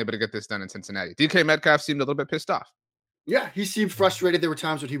that they weren't able to get this done in Cincinnati. DK Metcalf seemed a little bit pissed off. Yeah, he seemed frustrated. There were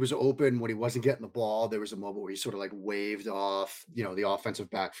times when he was open, when he wasn't getting the ball. There was a moment where he sort of like waved off, you know, the offensive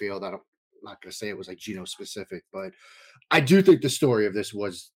backfield. I'm not going to say it was like Geno specific, but I do think the story of this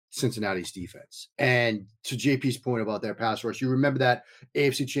was Cincinnati's defense. And to JP's point about their pass rush, you remember that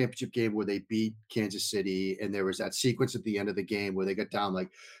AFC Championship game where they beat Kansas City, and there was that sequence at the end of the game where they got down,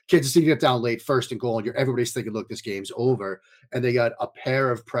 like Kansas City got down late, 1st and goal, and everybody's thinking, look, this game's over. And they got a pair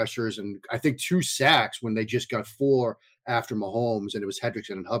of pressures and I think 2 sacks when they just got 4 after Mahomes, and it was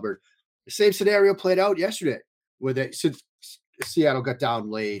Hendrickson and Hubbard. The same scenario played out yesterday where since Seattle got down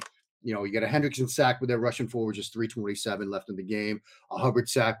late, you know, you got a Hendrickson sack with their rushing forward, just 3:27 left in the game. A Hubbard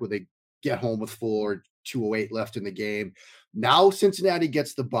sack where they get home with 2:08 left in the game. Now Cincinnati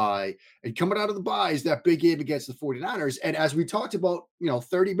gets the bye, and coming out of the bye is that big game against the 49ers. And as we talked about,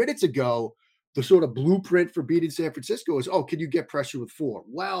 30 minutes ago, the sort of blueprint for beating San Francisco is, can you get pressure with 4?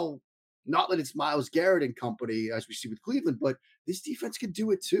 Well, not that it's Myles Garrett and company, as we see with Cleveland, but this defense can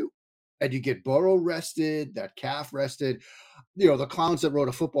do it too. And you get Burrow rested, that calf rested. The clowns that wrote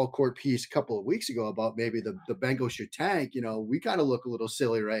a football court piece a couple of weeks ago about maybe the Bengals should tank, we kind of look a little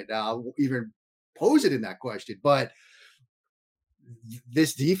silly right now, even pose it in that question. But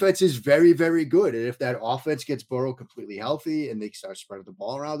this defense is very, very good. And if that offense gets Burrow completely healthy and they start spreading the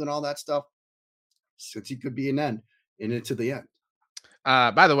ball around and all that stuff, Cincy could be an end and into the end.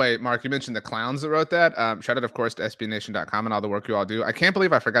 By the way, Mark, you mentioned the clowns that wrote that. Shout out, of course, to SBNation.com and all the work you all do. I can't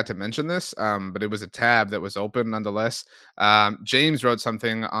believe I forgot to mention this, but it was a tab that was open nonetheless. James wrote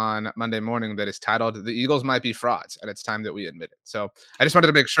something on Monday morning that is titled, "The Eagles Might Be Frauds, and it's time that we admit it." So I just wanted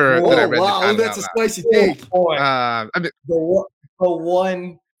to make sure that I read wow, that's a spicy take. The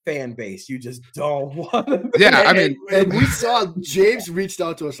one fan base you just don't want to. Yeah, and we saw James reached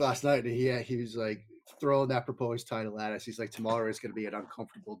out to us last night, and he was like, throwing that proposed title at us. He's like, tomorrow is going to be an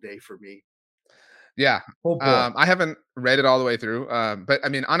uncomfortable day for me. Yeah. I haven't read it all the way through. But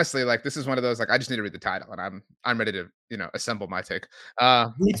honestly, like, this is one of those, like, I just need to read the title and I'm ready to, assemble my take.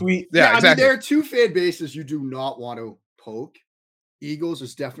 Retweet. Yeah, exactly. There are 2 fan bases you do not want to poke. Eagles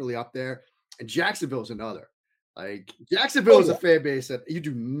is definitely up there, and Jacksonville is another. Like, Jacksonville is a fan base that you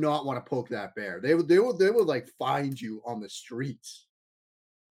do not want to poke that bear. They will like find you on the streets.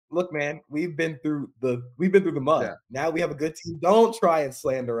 Look, man, we've been through the mud. Yeah. Now we have a good team. Don't try and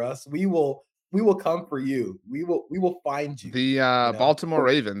slander us. We will come for you. We will find you. The Baltimore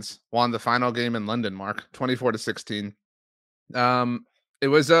Ravens won the final game in London, Mark, 24-16. It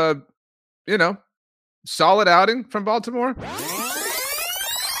was a, solid outing from Baltimore.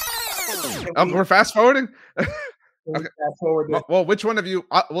 We're fast forwarding. Okay. Well, which one of you?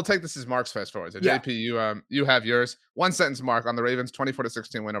 We'll take this as Mark's fast forward. So yeah. JP, you have yours. One sentence, Mark, on the Ravens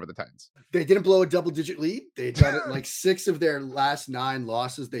 24-16 win over the Titans. They didn't blow a double-digit lead. They've done it like 6 of their last 9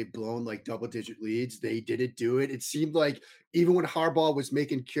 losses. They've blown like double-digit leads. They didn't do it. It seemed like even when Harbaugh was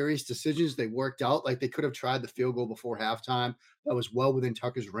making curious decisions, they worked out. Like, they could have tried the field goal before halftime. That was well within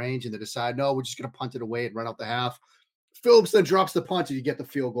Tucker's range, and they decide, no, we're just going to punt it away and run out the half. Phillips then drops the punt, and you get the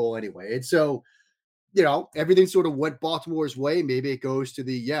field goal anyway. And so, everything sort of went Baltimore's way. Maybe it goes to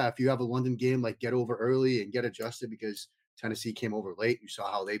if you have a London game, like, get over early and get adjusted because Tennessee came over late. You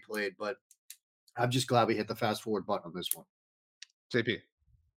saw how they played, but I'm just glad we hit the fast forward button on this one. JP.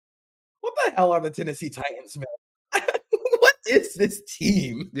 What the hell are the Tennessee Titans, man? What is this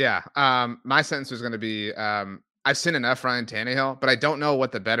team? Yeah. My sentence was going to be, I've seen enough Ryan Tannehill, but I don't know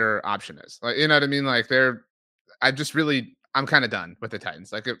what the better option is. Like, you know what I mean? Like, I'm kind of done with the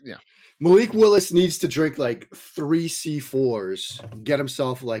Titans. Like, Malik Willis needs to drink like 3 C4s, get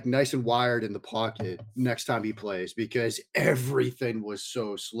himself like nice and wired in the pocket next time he plays, because everything was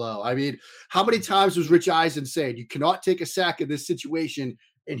so slow. I mean, how many times was Rich Eisen saying you cannot take a sack in this situation,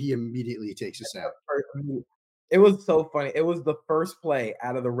 and he immediately takes a sack? It was so funny. It was the first play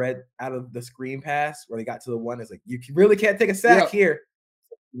out of the screen pass where they got to the one. It's like, you really can't take a sack here.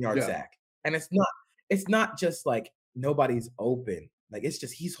 Yard sack. And it's not just like nobody's open. Like, it's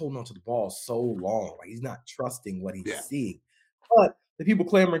just he's holding on to the ball so long. Like, he's not trusting what he's seeing. But the people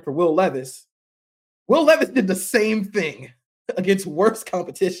clamoring for Will Levis did the same thing against worse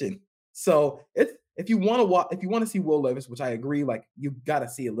competition. So if you want to see Will Levis, which I agree, like, you got to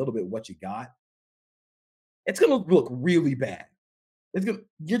see a little bit what you got. It's going to look really bad.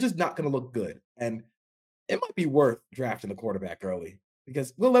 You're just not going to look good. And it might be worth drafting the quarterback early,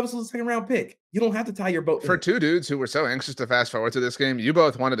 because Will Levis was a second-round pick. You don't have to tie your boat. For two dudes who were so anxious to fast forward to this game, you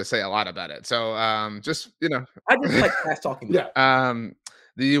both wanted to say a lot about it. So I just like fast talking.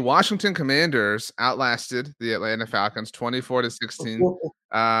 The Washington Commanders outlasted the Atlanta Falcons 24-16.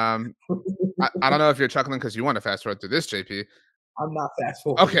 I don't know if you're chuckling because you want to fast forward through this, JP. I'm not fast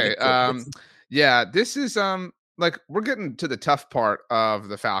forward. Okay. This is like, we're getting to the tough part of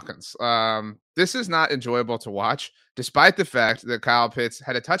the Falcons. This is not enjoyable to watch, despite the fact that Kyle Pitts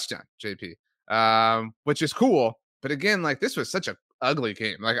had a touchdown, JP, which is cool. But again, like, this was such an ugly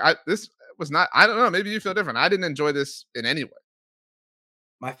game. Like, I don't know. Maybe you feel different. I didn't enjoy this in any way.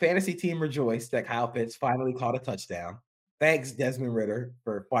 My fantasy team rejoiced that Kyle Pitts finally caught a touchdown. Thanks, Desmond Ridder,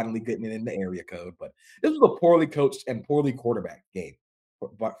 for finally getting it in the area code. But this was a poorly coached and poorly quarterback game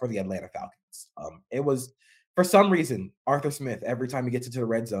for the Atlanta Falcons. It was, for some reason, Arthur Smith, every time he gets into the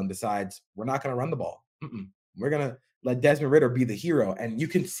red zone, decides we're not going to run the ball. We're going to let Desmond Ridder be the hero. And you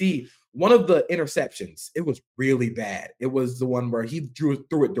can see one of the interceptions, it was really bad. It was the one where he threw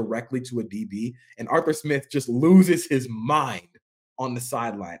it directly to a DB, and Arthur Smith just loses his mind on the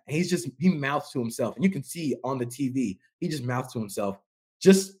sideline. And he mouths to himself. And you can see on the TV, he just mouths to himself,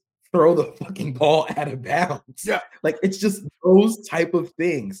 just throw the fucking ball out of bounds. Yeah. Like, it's just those type of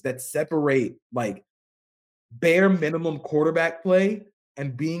things that separate, like, bare minimum quarterback play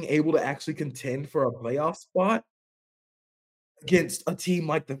and being able to actually contend for a playoff spot against a team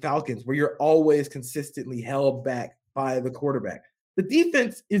like the Falcons, where you're always consistently held back by the quarterback. The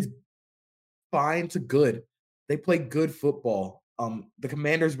defense is fine to good. They play good football. The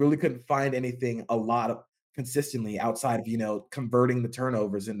Commanders really couldn't find anything a lot of consistently outside of, converting the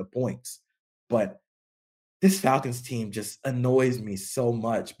turnovers into points. But this Falcons team just annoys me so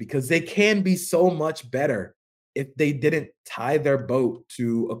much, because they can be so much better if they didn't tie their boat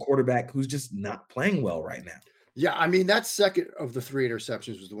to a quarterback who's just not playing well right now. Yeah, I mean, that second of the 3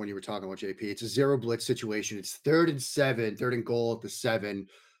 interceptions was the one you were talking about, JP. It's a zero blitz situation. It's 3rd and 7, 3rd and goal at the 7.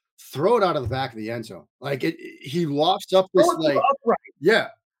 Throw it out of the back of the end zone. Like, he lofts up this,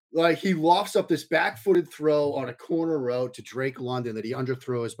 he lofts up this back-footed throw on a corner route to Drake London that he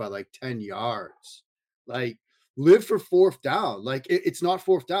underthrows by like 10 yards. Like, live for 4th down. Like, it's not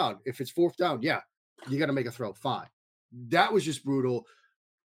 4th down. If it's 4th down, you got to make a throw. Fine. That was just brutal.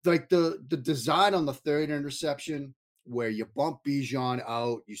 Like, the design on the 3rd interception, where you bump Bijan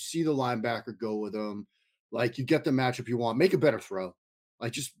out, you see the linebacker go with him, like, you get the matchup you want. Make a better throw.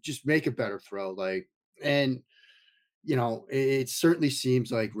 Like, just make a better throw. Like, and it certainly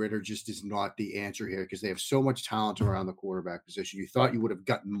seems like Ridder just is not the answer here, because they have so much talent around the quarterback position. You thought you would have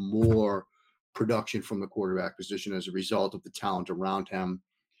gotten more production from the quarterback position as a result of the talent around him.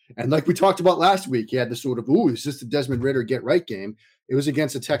 And like we talked about last week, he had this sort of, is this the Desmond Ridder get right game? It was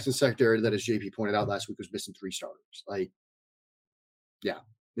against a Texans secondary that, as JP pointed out last week, was missing 3 starters. Like,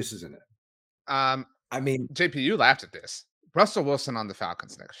 this isn't it. I mean, JP, you laughed at this. Russell Wilson on the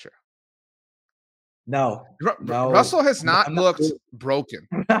Falcons next year. No. Russell has not looked broken.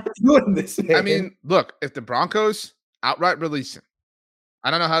 I'm not doing this, man. I mean, look, if the Broncos outright release him,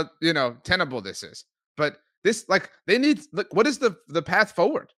 I don't know how, tenable this is, but this, like, they need, like, what is the path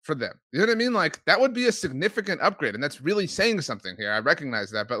forward for them? You know what I mean? Like, that would be a significant upgrade, and that's really saying something here. I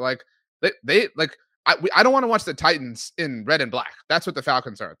recognize that, but like, they like, I don't want to watch the Titans in red and black. That's what the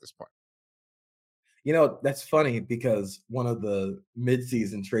Falcons are at this point. That's funny, because one of the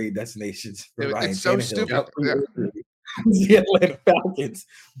midseason trade destinations for Ryan so Tannehill, stupid. the Atlanta Falcons.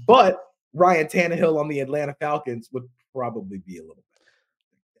 But Ryan Tannehill on the Atlanta Falcons would probably be a little better.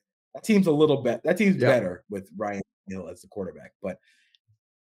 That team's a little bit. That team's better with Ryan Tannehill as the quarterback. But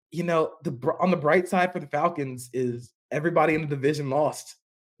on the bright side for the Falcons is everybody in the division lost.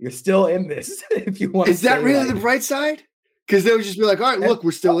 You're still in this. If you want, is that really the bright side? Because they would just be like, all right, look,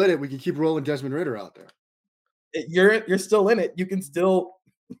 we're still in it. We can keep rolling Desmond Ridder out there. you're still in it. You can still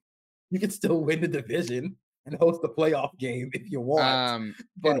win the division and host the playoff game if you want.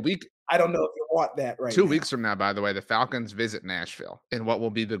 But I don't know if you want that right 2 weeks from now, by the way, the Falcons visit Nashville in what will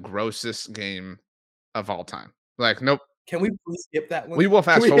be the grossest game of all time. Like, nope. Can we please skip that one? We will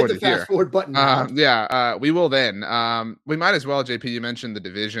fast forward hit the fast forward button. We will then. We might as well, JP, you mentioned the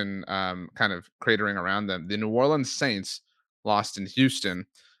division kind of cratering around them. The New Orleans Saints lost in Houston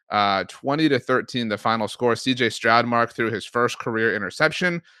 20-13, the final score. CJ Stroud, Mark, threw his first career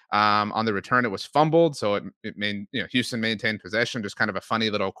interception. On the return, it was fumbled, so Houston maintained possession. Just kind of a funny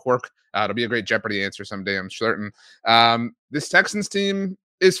little quirk. It'll be a great Jeopardy answer someday, I'm certain. This Texans team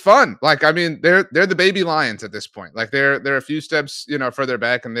is fun. Like, I mean, they're the baby Lions at this point. Like, they're a few steps, further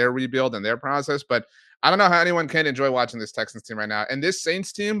back in their rebuild and their process. But I don't know how anyone can enjoy watching this Texans team right now. And this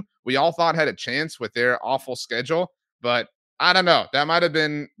Saints team, we all thought had a chance with their awful schedule, but I don't know. That might have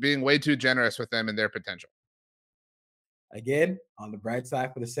been being way too generous with them and their potential. Again, on the bright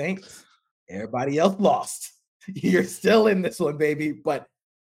side for the Saints, everybody else lost. You're still in this one, baby. But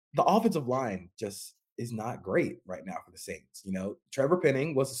the offensive line just is not great right now for the Saints. Trevor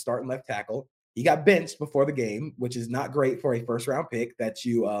Penning was a starting left tackle. He got benched before the game, which is not great for a first-round pick that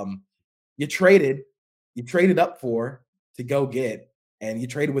you traded up for to go get, and you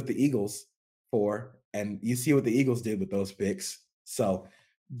traded with the Eagles for. And you see what the Eagles did with those picks. So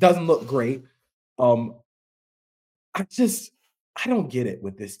doesn't look great. I don't get it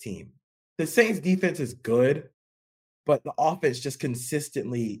with this team. The Saints defense is good, but the offense just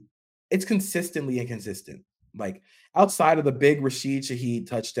consistently inconsistent. Like, outside of the big Rashid Shaheed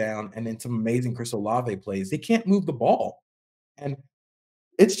touchdown and then some amazing Chris Olave plays, they can't move the ball. And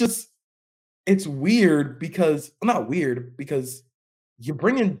it's weird because you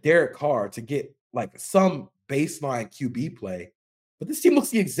bring in Derek Carr to get like some baseline QB play, but this team looks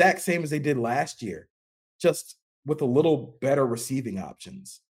the exact same as they did last year, just with a little better receiving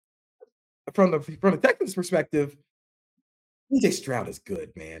options. From the Texans' perspective, CJ Stroud is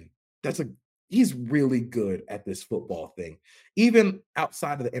good, man. He's really good at this football thing. Even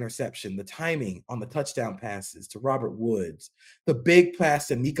outside of the interception, the timing on the touchdown passes to Robert Woods, the big pass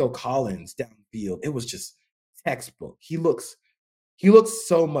to Nico Collins downfield, it was just textbook. He looks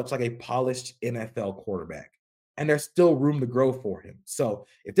so much like a polished NFL quarterback, and there's still room to grow for him. So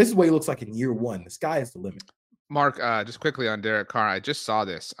if this is what he looks like in year one, the sky is the limit. Mark, just quickly on Derek Carr, I just saw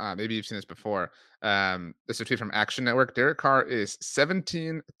this. Maybe you've seen this before. This is a tweet from Action Network. Derek Carr is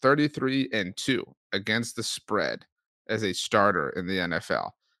 17, 33, and 2 against the spread as a starter in the NFL.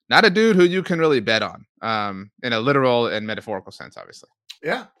 Not a dude who you can really bet on in a literal and metaphorical sense, obviously.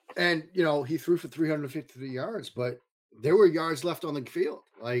 Yeah. And, he threw for 353 yards, but there were yards left on the field.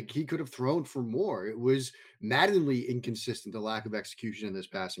 Like, he could have thrown for more. It was maddeningly inconsistent, the lack of execution in this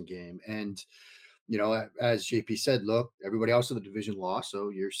passing game. And, as JP said, look, everybody else in the division lost, so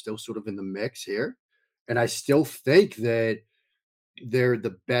you're still sort of in the mix here. And I still think that they're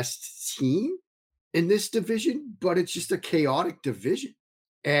the best team in this division, but it's just a chaotic division.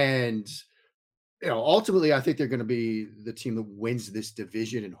 And, ultimately, I think they're going to be the team that wins this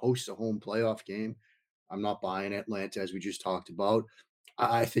division and hosts a home playoff game. I'm not buying Atlanta, as we just talked about.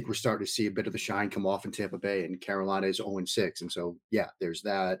 I think we're starting to see a bit of the shine come off in Tampa Bay, and Carolina is 0-6. And so, yeah, there's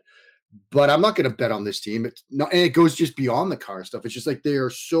that. But I'm not going to bet on this team. And it goes just beyond the Carr stuff. It's just like they are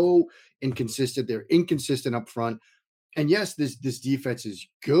so inconsistent. They're inconsistent up front. And yes, this defense is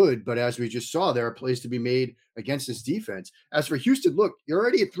good, but as we just saw, there are plays to be made against this defense. As for Houston, look, you're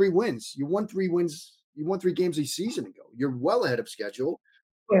already at 3 wins. You won 3 wins. You won 3 games a season ago. You're well ahead of schedule.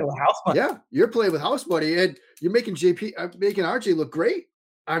 Playing with house money. Yeah, you're playing with house money, and you're making making RJ look great.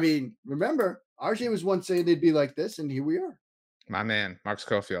 I mean, remember, RJ was once saying they'd be like this, and here we are. My man, Mark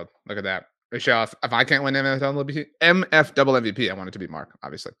Schofield. Look at that. Rachel, if I can't win MF double MVP, I want it to be Mark,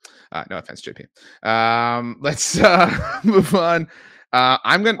 obviously. No offense, JP. Let's move on.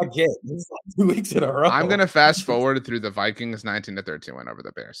 This is like 2 weeks in a row. I'm gonna fast forward through the Vikings 19-13 win over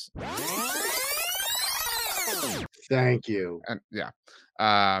the Bears. Thank you. And yeah,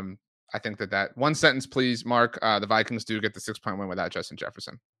 I think that one sentence, please, Mark. The Vikings do get the 6-point win without Justin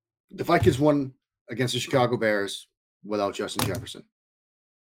Jefferson. The Vikings won against the Chicago Bears without Justin Jefferson.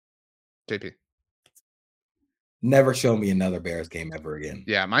 JP. Never show me another Bears game ever again.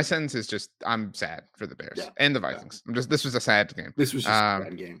 Yeah, my sentence is just I'm sad for the Bears and the Vikings. Yeah. This was a sad game. This was just a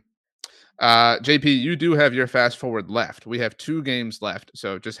sad game. JP, you do have your fast forward left. We have 2 games left,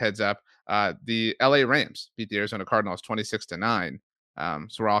 so just heads up. The LA Rams beat the Arizona Cardinals 26-9.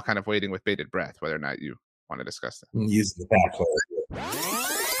 So we're all kind of waiting with bated breath whether or not you want to discuss that. Use the fast forward.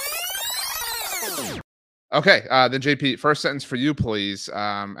 Okay, then JP, first sentence for you, please.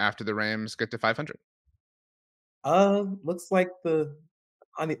 After the Rams get to 500. Looks like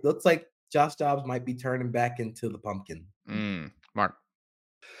Josh Dobbs might be turning back into the pumpkin. Mark.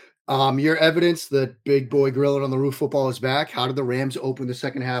 Your evidence that big boy grilling on the roof football is back. How did the Rams open the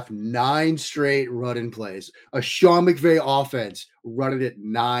second half? 9 straight run-in plays. A Sean McVay offense running it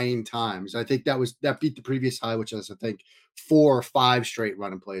 9 times. I think that beat the previous high, which was, I think, 4 or 5 straight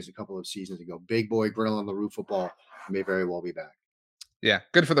run-in plays a couple of seasons ago. Big boy grilling on the roof football may very well be back. Yeah,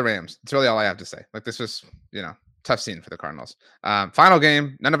 good for the Rams. That's really all I have to say. Like, this was, tough scene for the Cardinals. Final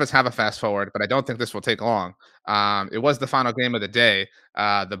game. None of us have a fast forward, but I don't think this will take long. It was the final game of the day.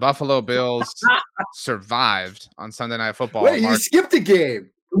 The Buffalo Bills survived on Sunday Night Football. Wait, you skipped a game.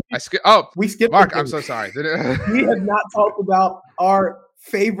 We skipped. Mark, I'm so sorry. We have not talked about our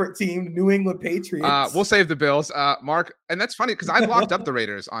favorite team, New England Patriots. We'll save the Bills, Mark. And that's funny because I locked up the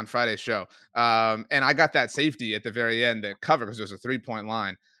Raiders on Friday's show. And I got that safety at the very end that cover because it was a 3-point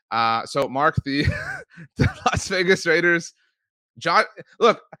line. So Mark, the Las Vegas Raiders,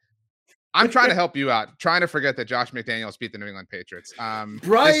 look, I'm trying to help you out, trying to forget that Josh McDaniels beat the New England Patriots.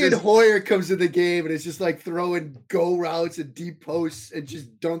 Brian Hoyer comes to the game and it's just like throwing go routes and deep posts and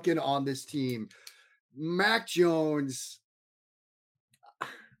just dunking on this team. Mac Jones.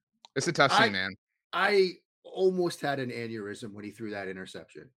 It's a tough scene, man. I almost had an aneurysm when he threw that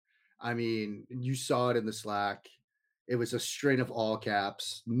interception. I mean, you saw it in the Slack. It was a string of all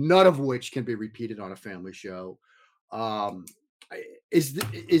caps, none of which can be repeated on a family show. Is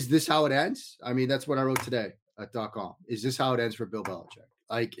this how it ends? I mean, that's what I wrote today at .com. Is this how it ends for Bill Belichick?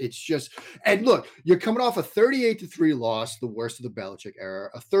 Like, it's just, and look, you're coming off a 38-3 loss, the worst of the Belichick era,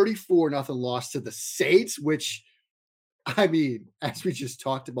 a 34-0 loss to the Saints, which, I mean, as we just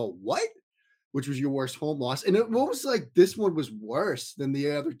talked about, which was your worst home loss. And it was like, this one was worse than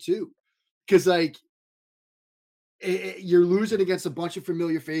the other two. Because, like, you're losing against a bunch of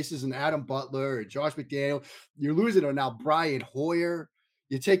familiar faces and Adam Butler and Josh McDaniel. You're losing to now Brian Hoyer.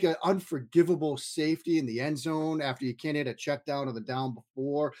 You take an unforgivable safety in the end zone after you can't hit a check down on the down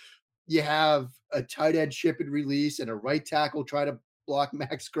before. You have a tight end chip and release and a right tackle try to block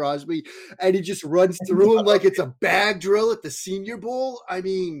Max Crosby, and he just runs through him like it's a bag drill at the Senior Bowl. I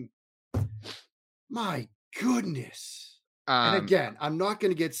mean, my goodness. And again, I'm not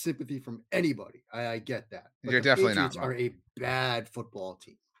going to get sympathy from anybody. I get that. But you're definitely Patriots not. Are a bad football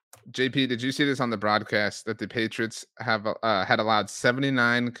team. JP, did you see this on the broadcast that the Patriots have had allowed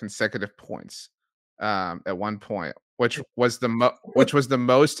 79 consecutive points at one point, which was the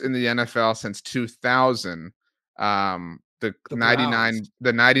most in the NFL since 2000. The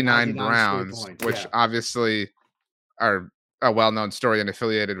 99 Browns, which obviously are a well-known story and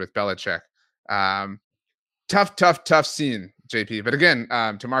affiliated with Belichick. Tough scene, JP. But again,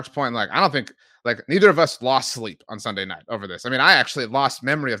 to Mark's point, like, I don't think, like, neither of us lost sleep on Sunday night over this. I mean, I actually lost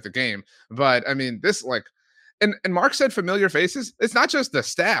memory of the game, but I mean, this, like, and Mark said familiar faces. It's not just the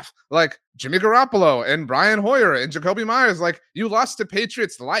staff, like Jimmy Garoppolo and Brian Hoyer and Jacoby Myers. Like, you lost to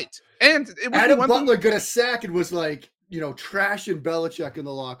Patriots light, and it was Adam Butler got a sack and was like, trashing Belichick in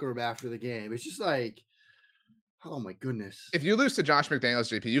the locker room after the game. It's just like, oh my goodness. If you lose to Josh McDaniels,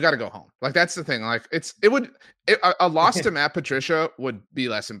 JP, you got to go home. Like, that's the thing. Like, a loss to Matt Patricia would be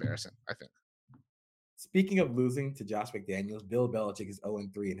less embarrassing, I think. Speaking of losing to Josh McDaniels, Bill Belichick is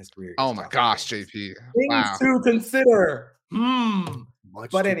 0-3 in his career. Oh my gosh, JP. Things to consider.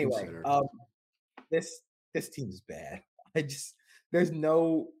 But anyway, this team is bad. There's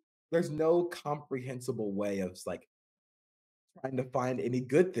no comprehensible way of like trying to find any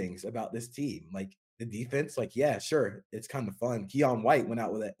good things about this team. Like, the defense, like, yeah, sure, it's kind of fun. Keon White went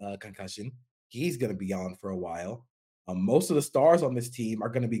out with a concussion. He's going to be on for a while. Most of the stars on this team are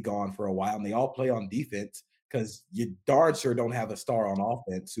going to be gone for a while, and they all play on defense because you darn sure don't have a star on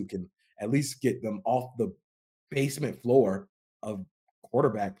offense who can at least get them off the basement floor of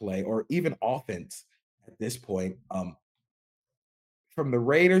quarterback play or even offense at this point. From the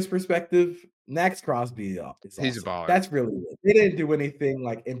Raiders' perspective, Max Crosby is awesome. He's a baller. That's really it. They didn't do anything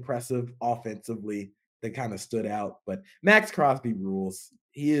like impressive offensively that kind of stood out, but Max Crosby rules.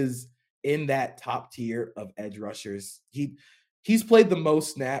 He is in that top tier of edge rushers. He's played the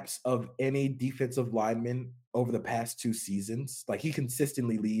most snaps of any defensive lineman over the past 2 seasons. Like, he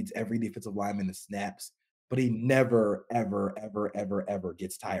consistently leads every defensive lineman in snaps, but he never, ever, ever, ever, ever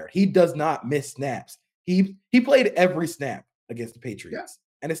gets tired. He does not miss snaps. He played every snap against the Patriots. Yeah.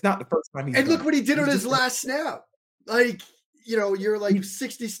 And it's not the first time he's And look what he did on his last snap. Like, you're like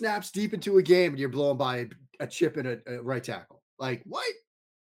 60 snaps deep into a game and you're blowing by a chip and a right tackle. Like, what?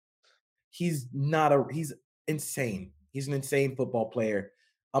 He's insane. He's an insane football player,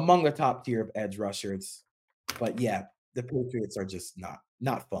 among the top tier of edge rushers. But yeah, the Patriots are just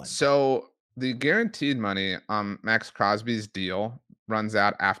not fun. So the guaranteed money on Max Crosby's deal runs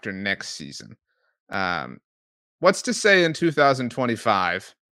out after next season. What's to say in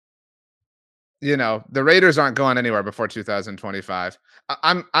 2025? The Raiders aren't going anywhere before 2025.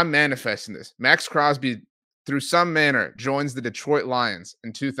 I'm manifesting this. Max Crosby, through some manner, joins the Detroit Lions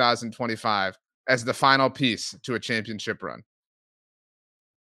in 2025 as the final piece to a championship run.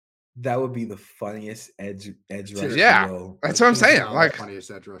 That would be the funniest edge rush. Yeah, that's what I'm saying. Like,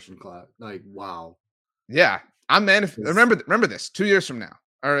 funniest edge rushing class. Like, wow. Yeah, I'm manifesting. Remember this. 2 years from now,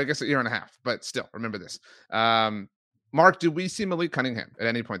 or I guess a year and a half, but still, remember this. Mark, do we see Malik Cunningham at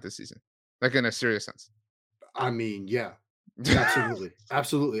any point this season, like in a serious sense? I mean, yeah. Absolutely.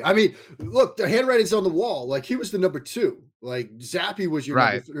 Absolutely. I mean, look, the handwriting's on the wall. Like, he was the number 2. Like, Zappe was your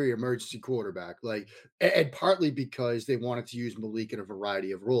number 3 emergency quarterback. Like, and partly because they wanted to use Malik in a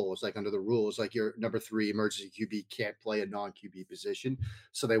variety of roles. Like, under the rules, like, your number 3 emergency QB can't play a non-QB position.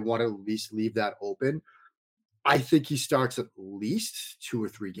 So they want to at least leave that open. I think he starts at least 2 or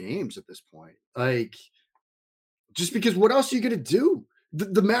 3 games at this point. Like, just because what else are you going to do?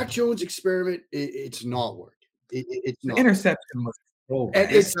 The Mac Jones experiment, it's not working. It's not. The interception was so bad.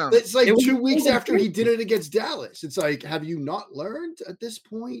 And it's like 2 weeks after he did it against Dallas. It's like, have you not learned at this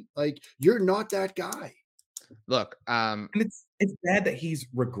point? Like, you're not that guy. Look, and it's bad that he's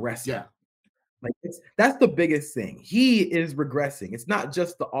regressing. Yeah. Like, that's the biggest thing. He is regressing. It's not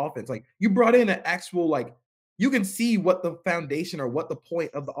just the offense. Like, you brought in an actual, like, you can see what the foundation or what the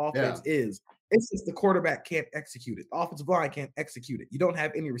point of the offense is. It's just the quarterback can't execute it. The offensive line can't execute it. You don't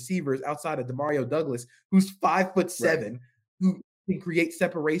have any receivers outside of Demario Douglas, who's 5'7", who can create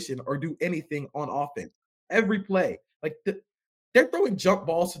separation or do anything on offense. Every play, like they're throwing jump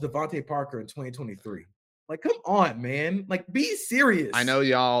balls to Devontae Parker in 2023. Like, come on, man. Like, be serious. I know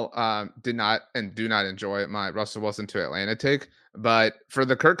y'all did not and do not enjoy my Russell Wilson to Atlanta take, but for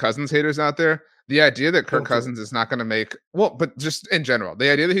the Kirk Cousins haters out there, the idea that Kirk Cousins is not going to make, but just in general, the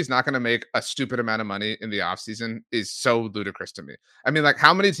idea that he's not going to make a stupid amount of money in the offseason is so ludicrous to me. I mean, like,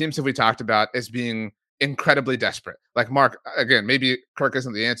 how many teams have we talked about as being incredibly desperate? Like, Mark, again, maybe Kirk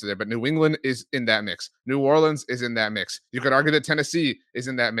isn't the answer there, but New England is in that mix. New Orleans is in that mix. You could argue that Tennessee is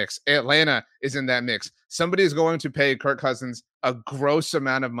in that mix. Atlanta is in that mix. Somebody is going to pay Kirk Cousins a gross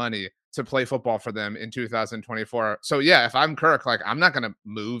amount of money to play football for them in 2024. So yeah, if I'm Kirk, like, I'm not going to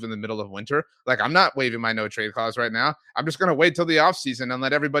move in the middle of winter. Like, I'm not waiving my no trade clause right now. I'm just going to wait till the offseason and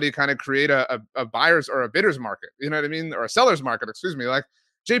let everybody kind of create a buyer's or a bidder's market. You know what I mean? Or a seller's market, excuse me. Like,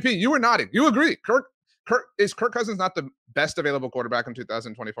 JP, you were nodding. You agree. Kirk Cousins not the best available quarterback in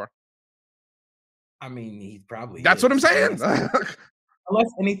 2024? I mean, he probably That's what I'm saying.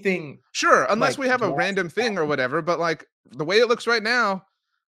 Unless anything. Sure, unless we have a random thing or whatever, but like the way it looks right now,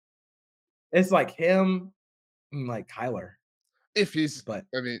 it's like him and like Kyler. But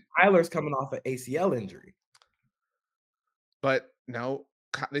I mean, Kyler's coming off an ACL injury. But no,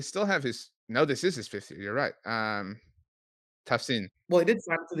 they still have his. No, this is his 5th year. You're right. Tough scene. Well, he did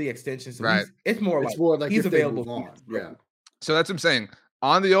sign to the extension, so right. It's more like he's available on. Yeah. So that's what I'm saying.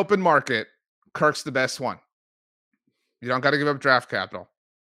 On the open market, Kirk's the best one. You don't got to give up draft capital.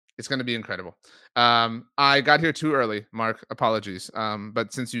 It's going to be incredible. I got here too early, Mark. Apologies.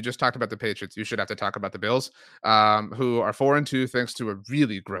 But since you just talked about the Patriots, you should have to talk about the Bills, who are 4-2 thanks to a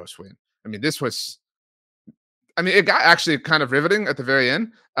really gross win. I mean, it got actually kind of riveting at the very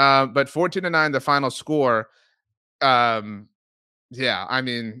end. But 14-9, the final score. Yeah, I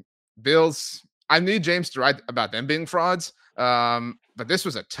mean, Bills. I need James to write about them being frauds. But this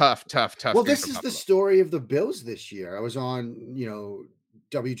was a tough. Well, this is the story of the Bills this year. I was on,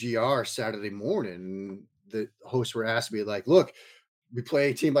 WGR Saturday morning, and the hosts were asking me, like, look, we play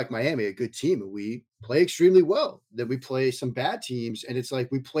a team like Miami, a good team, and we play extremely well. Then we play some bad teams, and it's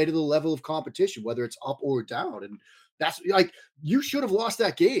like we play to the level of competition, whether it's up or down. And that's like, you should have lost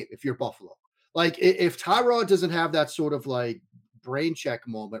that game if you're Buffalo. Like, if Tyrod doesn't have that sort of like brain check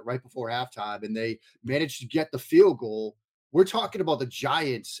moment right before halftime and they manage to get the field goal, we're talking about the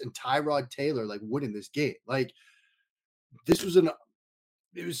Giants and Tyrod Taylor like winning this game. Like, this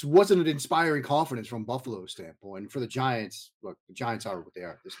wasn't an inspiring confidence from Buffalo's standpoint. And for the Giants, look, the Giants are what they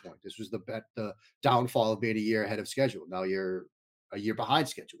are at this point. This was the downfall of being a year ahead of schedule. Now you're a year behind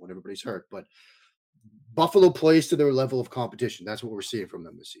schedule when everybody's hurt. But Buffalo plays to their level of competition. That's what we're seeing from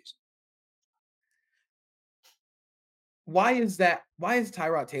them this season. Why is that? Why is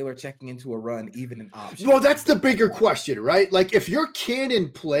Tyrod Taylor checking into a run even an option? Well, that's the bigger question, right? Like, if your cannon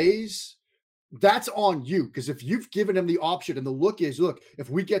plays, that's on you. Because if you've given him the option and the look is, look, if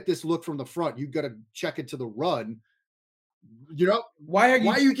we get this look from the front, you've got to check into the run. Why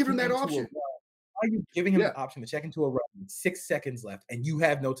are you giving him that option? Why are you giving him the option to check into a run with 6 seconds left and you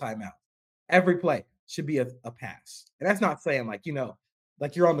have no timeout? every play should be a pass. And that's not saying like,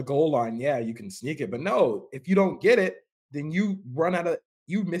 like you're on the goal line. Yeah, you can sneak it. But no, if you don't get it, then you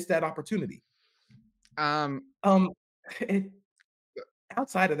miss that opportunity. Outside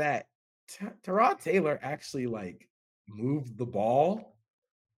of that, Tyrod Taylor actually like moved the ball,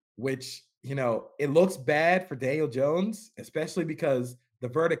 which, it looks bad for Daniel Jones, especially because the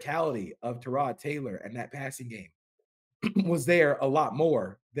verticality of Tyrod Taylor and that passing game was there a lot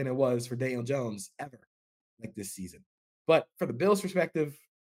more than it was for Daniel Jones ever like this season. But for the Bills' perspective,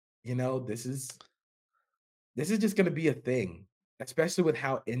 this is just going to be a thing, especially with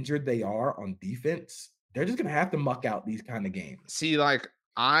how injured they are on defense. They're just going to have to muck out these kind of games. See, like,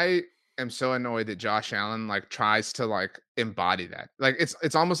 I am so annoyed that Josh Allen like tries to like embody that. Like,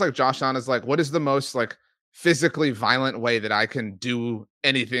 it's almost like Josh Allen is like, what is the most like physically violent way that I can do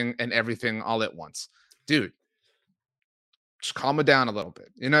anything and everything all at once? Dude, just calm it down a little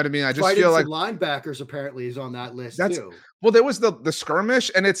bit. You know what I mean? I just feel like linebackers apparently is on that list too. Well, there was the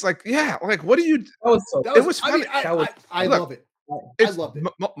skirmish, and it's like, yeah, like what do you? It was funny. I love it. I loved it.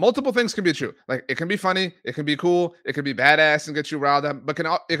 Multiple things can be true. Like it can be funny, it can be cool, it can be badass and get you riled up, but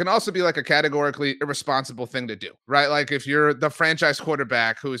it can also be like a categorically irresponsible thing to do, right? Like if you're the franchise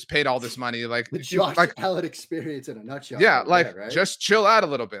quarterback who's paid all this money, like the Josh Allen experience in a nutshell. Yeah, like right? Just chill out a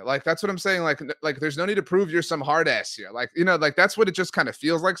little bit. Like that's what I'm saying. Like there's no need to prove you're some hard ass here. Like like that's what it just kind of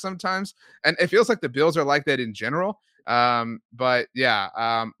feels like sometimes, and it feels like the Bills are like that in general. But yeah,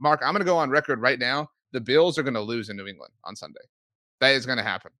 Mark, I'm gonna go on record right now. The Bills are gonna lose in New England on Sunday. That is going to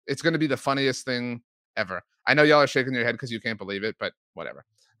happen. It's going to be the funniest thing ever. I know y'all are shaking your head because you can't believe it, but whatever.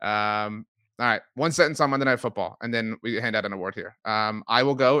 All right. One sentence on Monday Night Football, and then we hand out an award here. I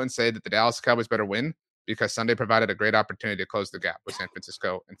will go and say that the Dallas Cowboys better win because Sunday provided a great opportunity to close the gap with San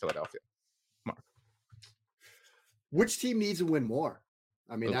Francisco and Philadelphia. Mark. Which team needs to win more?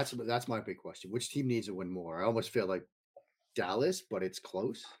 I mean, that's my big question. Which team needs to win more? I almost feel like Dallas, but it's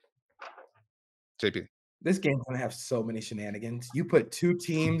close. JP. This game's going to have so many shenanigans. You put two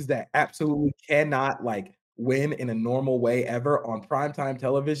teams that absolutely cannot like win in a normal way ever on primetime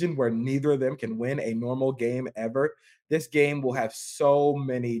television where neither of them can win a normal game ever. This game will have so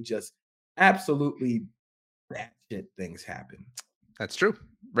many just absolutely batshit things happen. That's true.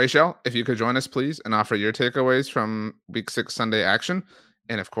 Rachel, if you could join us, please, and offer your takeaways from Week 6 Sunday action,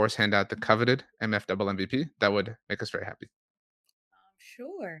 and of course, hand out the coveted MF double MVP. That would make us very happy.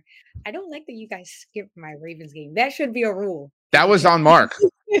 Sure. I don't like that you guys skipped my Ravens game. That should be a rule. That was on Mark.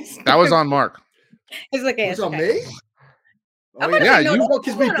 That was on Mark. It's okay. It's on me? Oh, yeah, you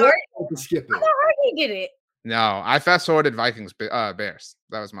because we both skip it. I thought Hardy did it. No, I fast forwarded Vikings Bears.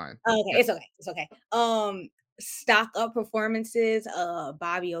 That was mine. Okay, it's okay. It's okay. Stock up performances.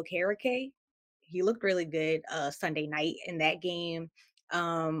 Bobby Okereke. He looked really good Sunday night in that game.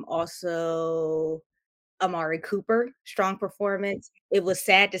 Also Amari Cooper, strong performance. It was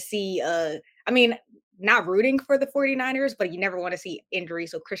sad to see, not rooting for the 49ers, but you never want to see injuries.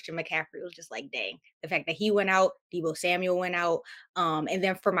 So Christian McCaffrey was just like, dang, the fact that he went out, Deebo Samuel went out. And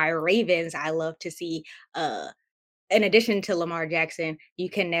then for my Ravens, I love to see, in addition to Lamar Jackson, you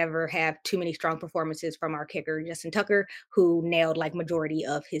can never have too many strong performances from our kicker, Justin Tucker, who nailed like majority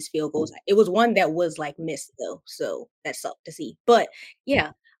of his field goals. It was one that was like missed though. So that sucked to see. But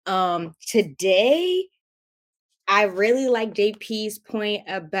yeah, today, I really like JP's point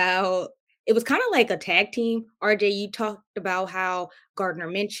about it was kind of like a tag team. RJ, you talked about how Gardner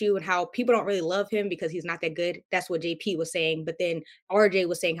Minshew and how people don't really love him because he's not that good. That's what JP was saying. But then RJ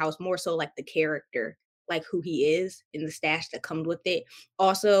was saying how it's more so like the character, like who he is and the stash that comes with it.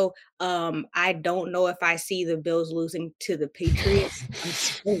 Also, I don't know if I see the Bills losing to the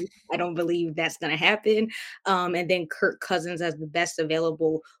Patriots. I don't believe that's going to happen. And then Kirk Cousins as the best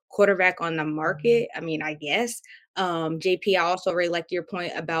available quarterback on the market. I mean, I guess. JP, I also really liked your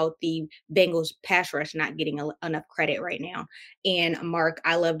point about the Bengals pass rush not getting enough credit right now. And Mark,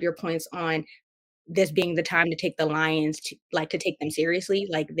 I loved your points on this being the time to take the Lions to take them seriously,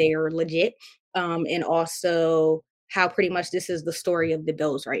 like they're legit. And also how pretty much this is the story of the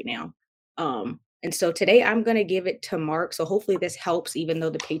Bills right now. And so today I'm going to give it to Mark. So hopefully this helps, even though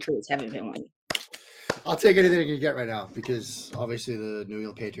the Patriots haven't been winning. I'll take anything I can get right now because obviously the New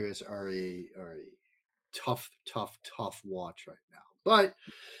England Patriots are a tough watch right now. But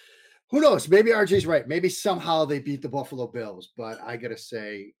who knows? Maybe RJ's right. Maybe somehow they beat the Buffalo Bills. But I got to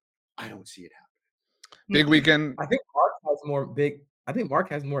say, I don't see it happening. Big weekend. I think Mark has more big. I think Mark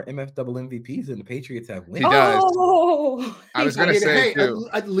has more MF double MVPs than the Patriots have wins. He does. I was going to say, too.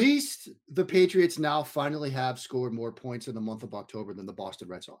 At least the Patriots now finally have scored more points in the month of October than the Boston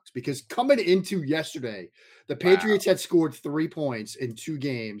Red Sox. Because coming into yesterday, the Patriots had scored 3 points in 2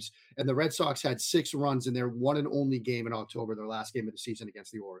 games, and the Red Sox had 6 runs in their one and only game in October, their last game of the season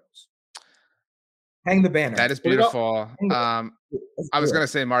against the Orioles. Hang the banner. That is beautiful. I was going to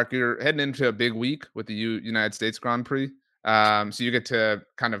say, Mark, you're heading into a big week with the United States Grand Prix. So you get to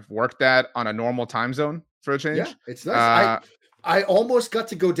kind of work that on a normal time zone for a change. Yeah, it's nice. I almost got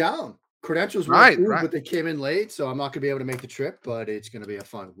to go down. Credentials were cool, but they came in late, so I'm not going to be able to make the trip, but it's going to be a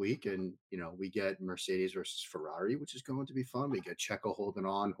fun week. And, we get Mercedes versus Ferrari, which is going to be fun. We get Checo holding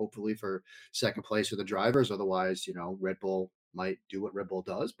on, hopefully, for second place with the drivers. Otherwise, Red Bull might do what Red Bull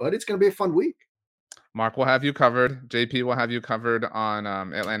does, but it's going to be a fun week. Mark will have you covered. JP will have you covered on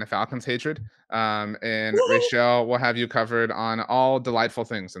Atlanta Falcons hatred. And Rachel will have you covered on all delightful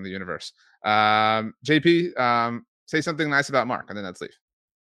things in the universe. JP, say something nice about Mark, and then let's leave.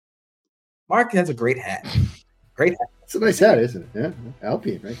 Mark has a great hat. Great hat. It's a nice hat, isn't it? Yeah.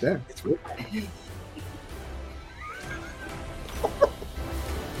 Alpine right there. It's good.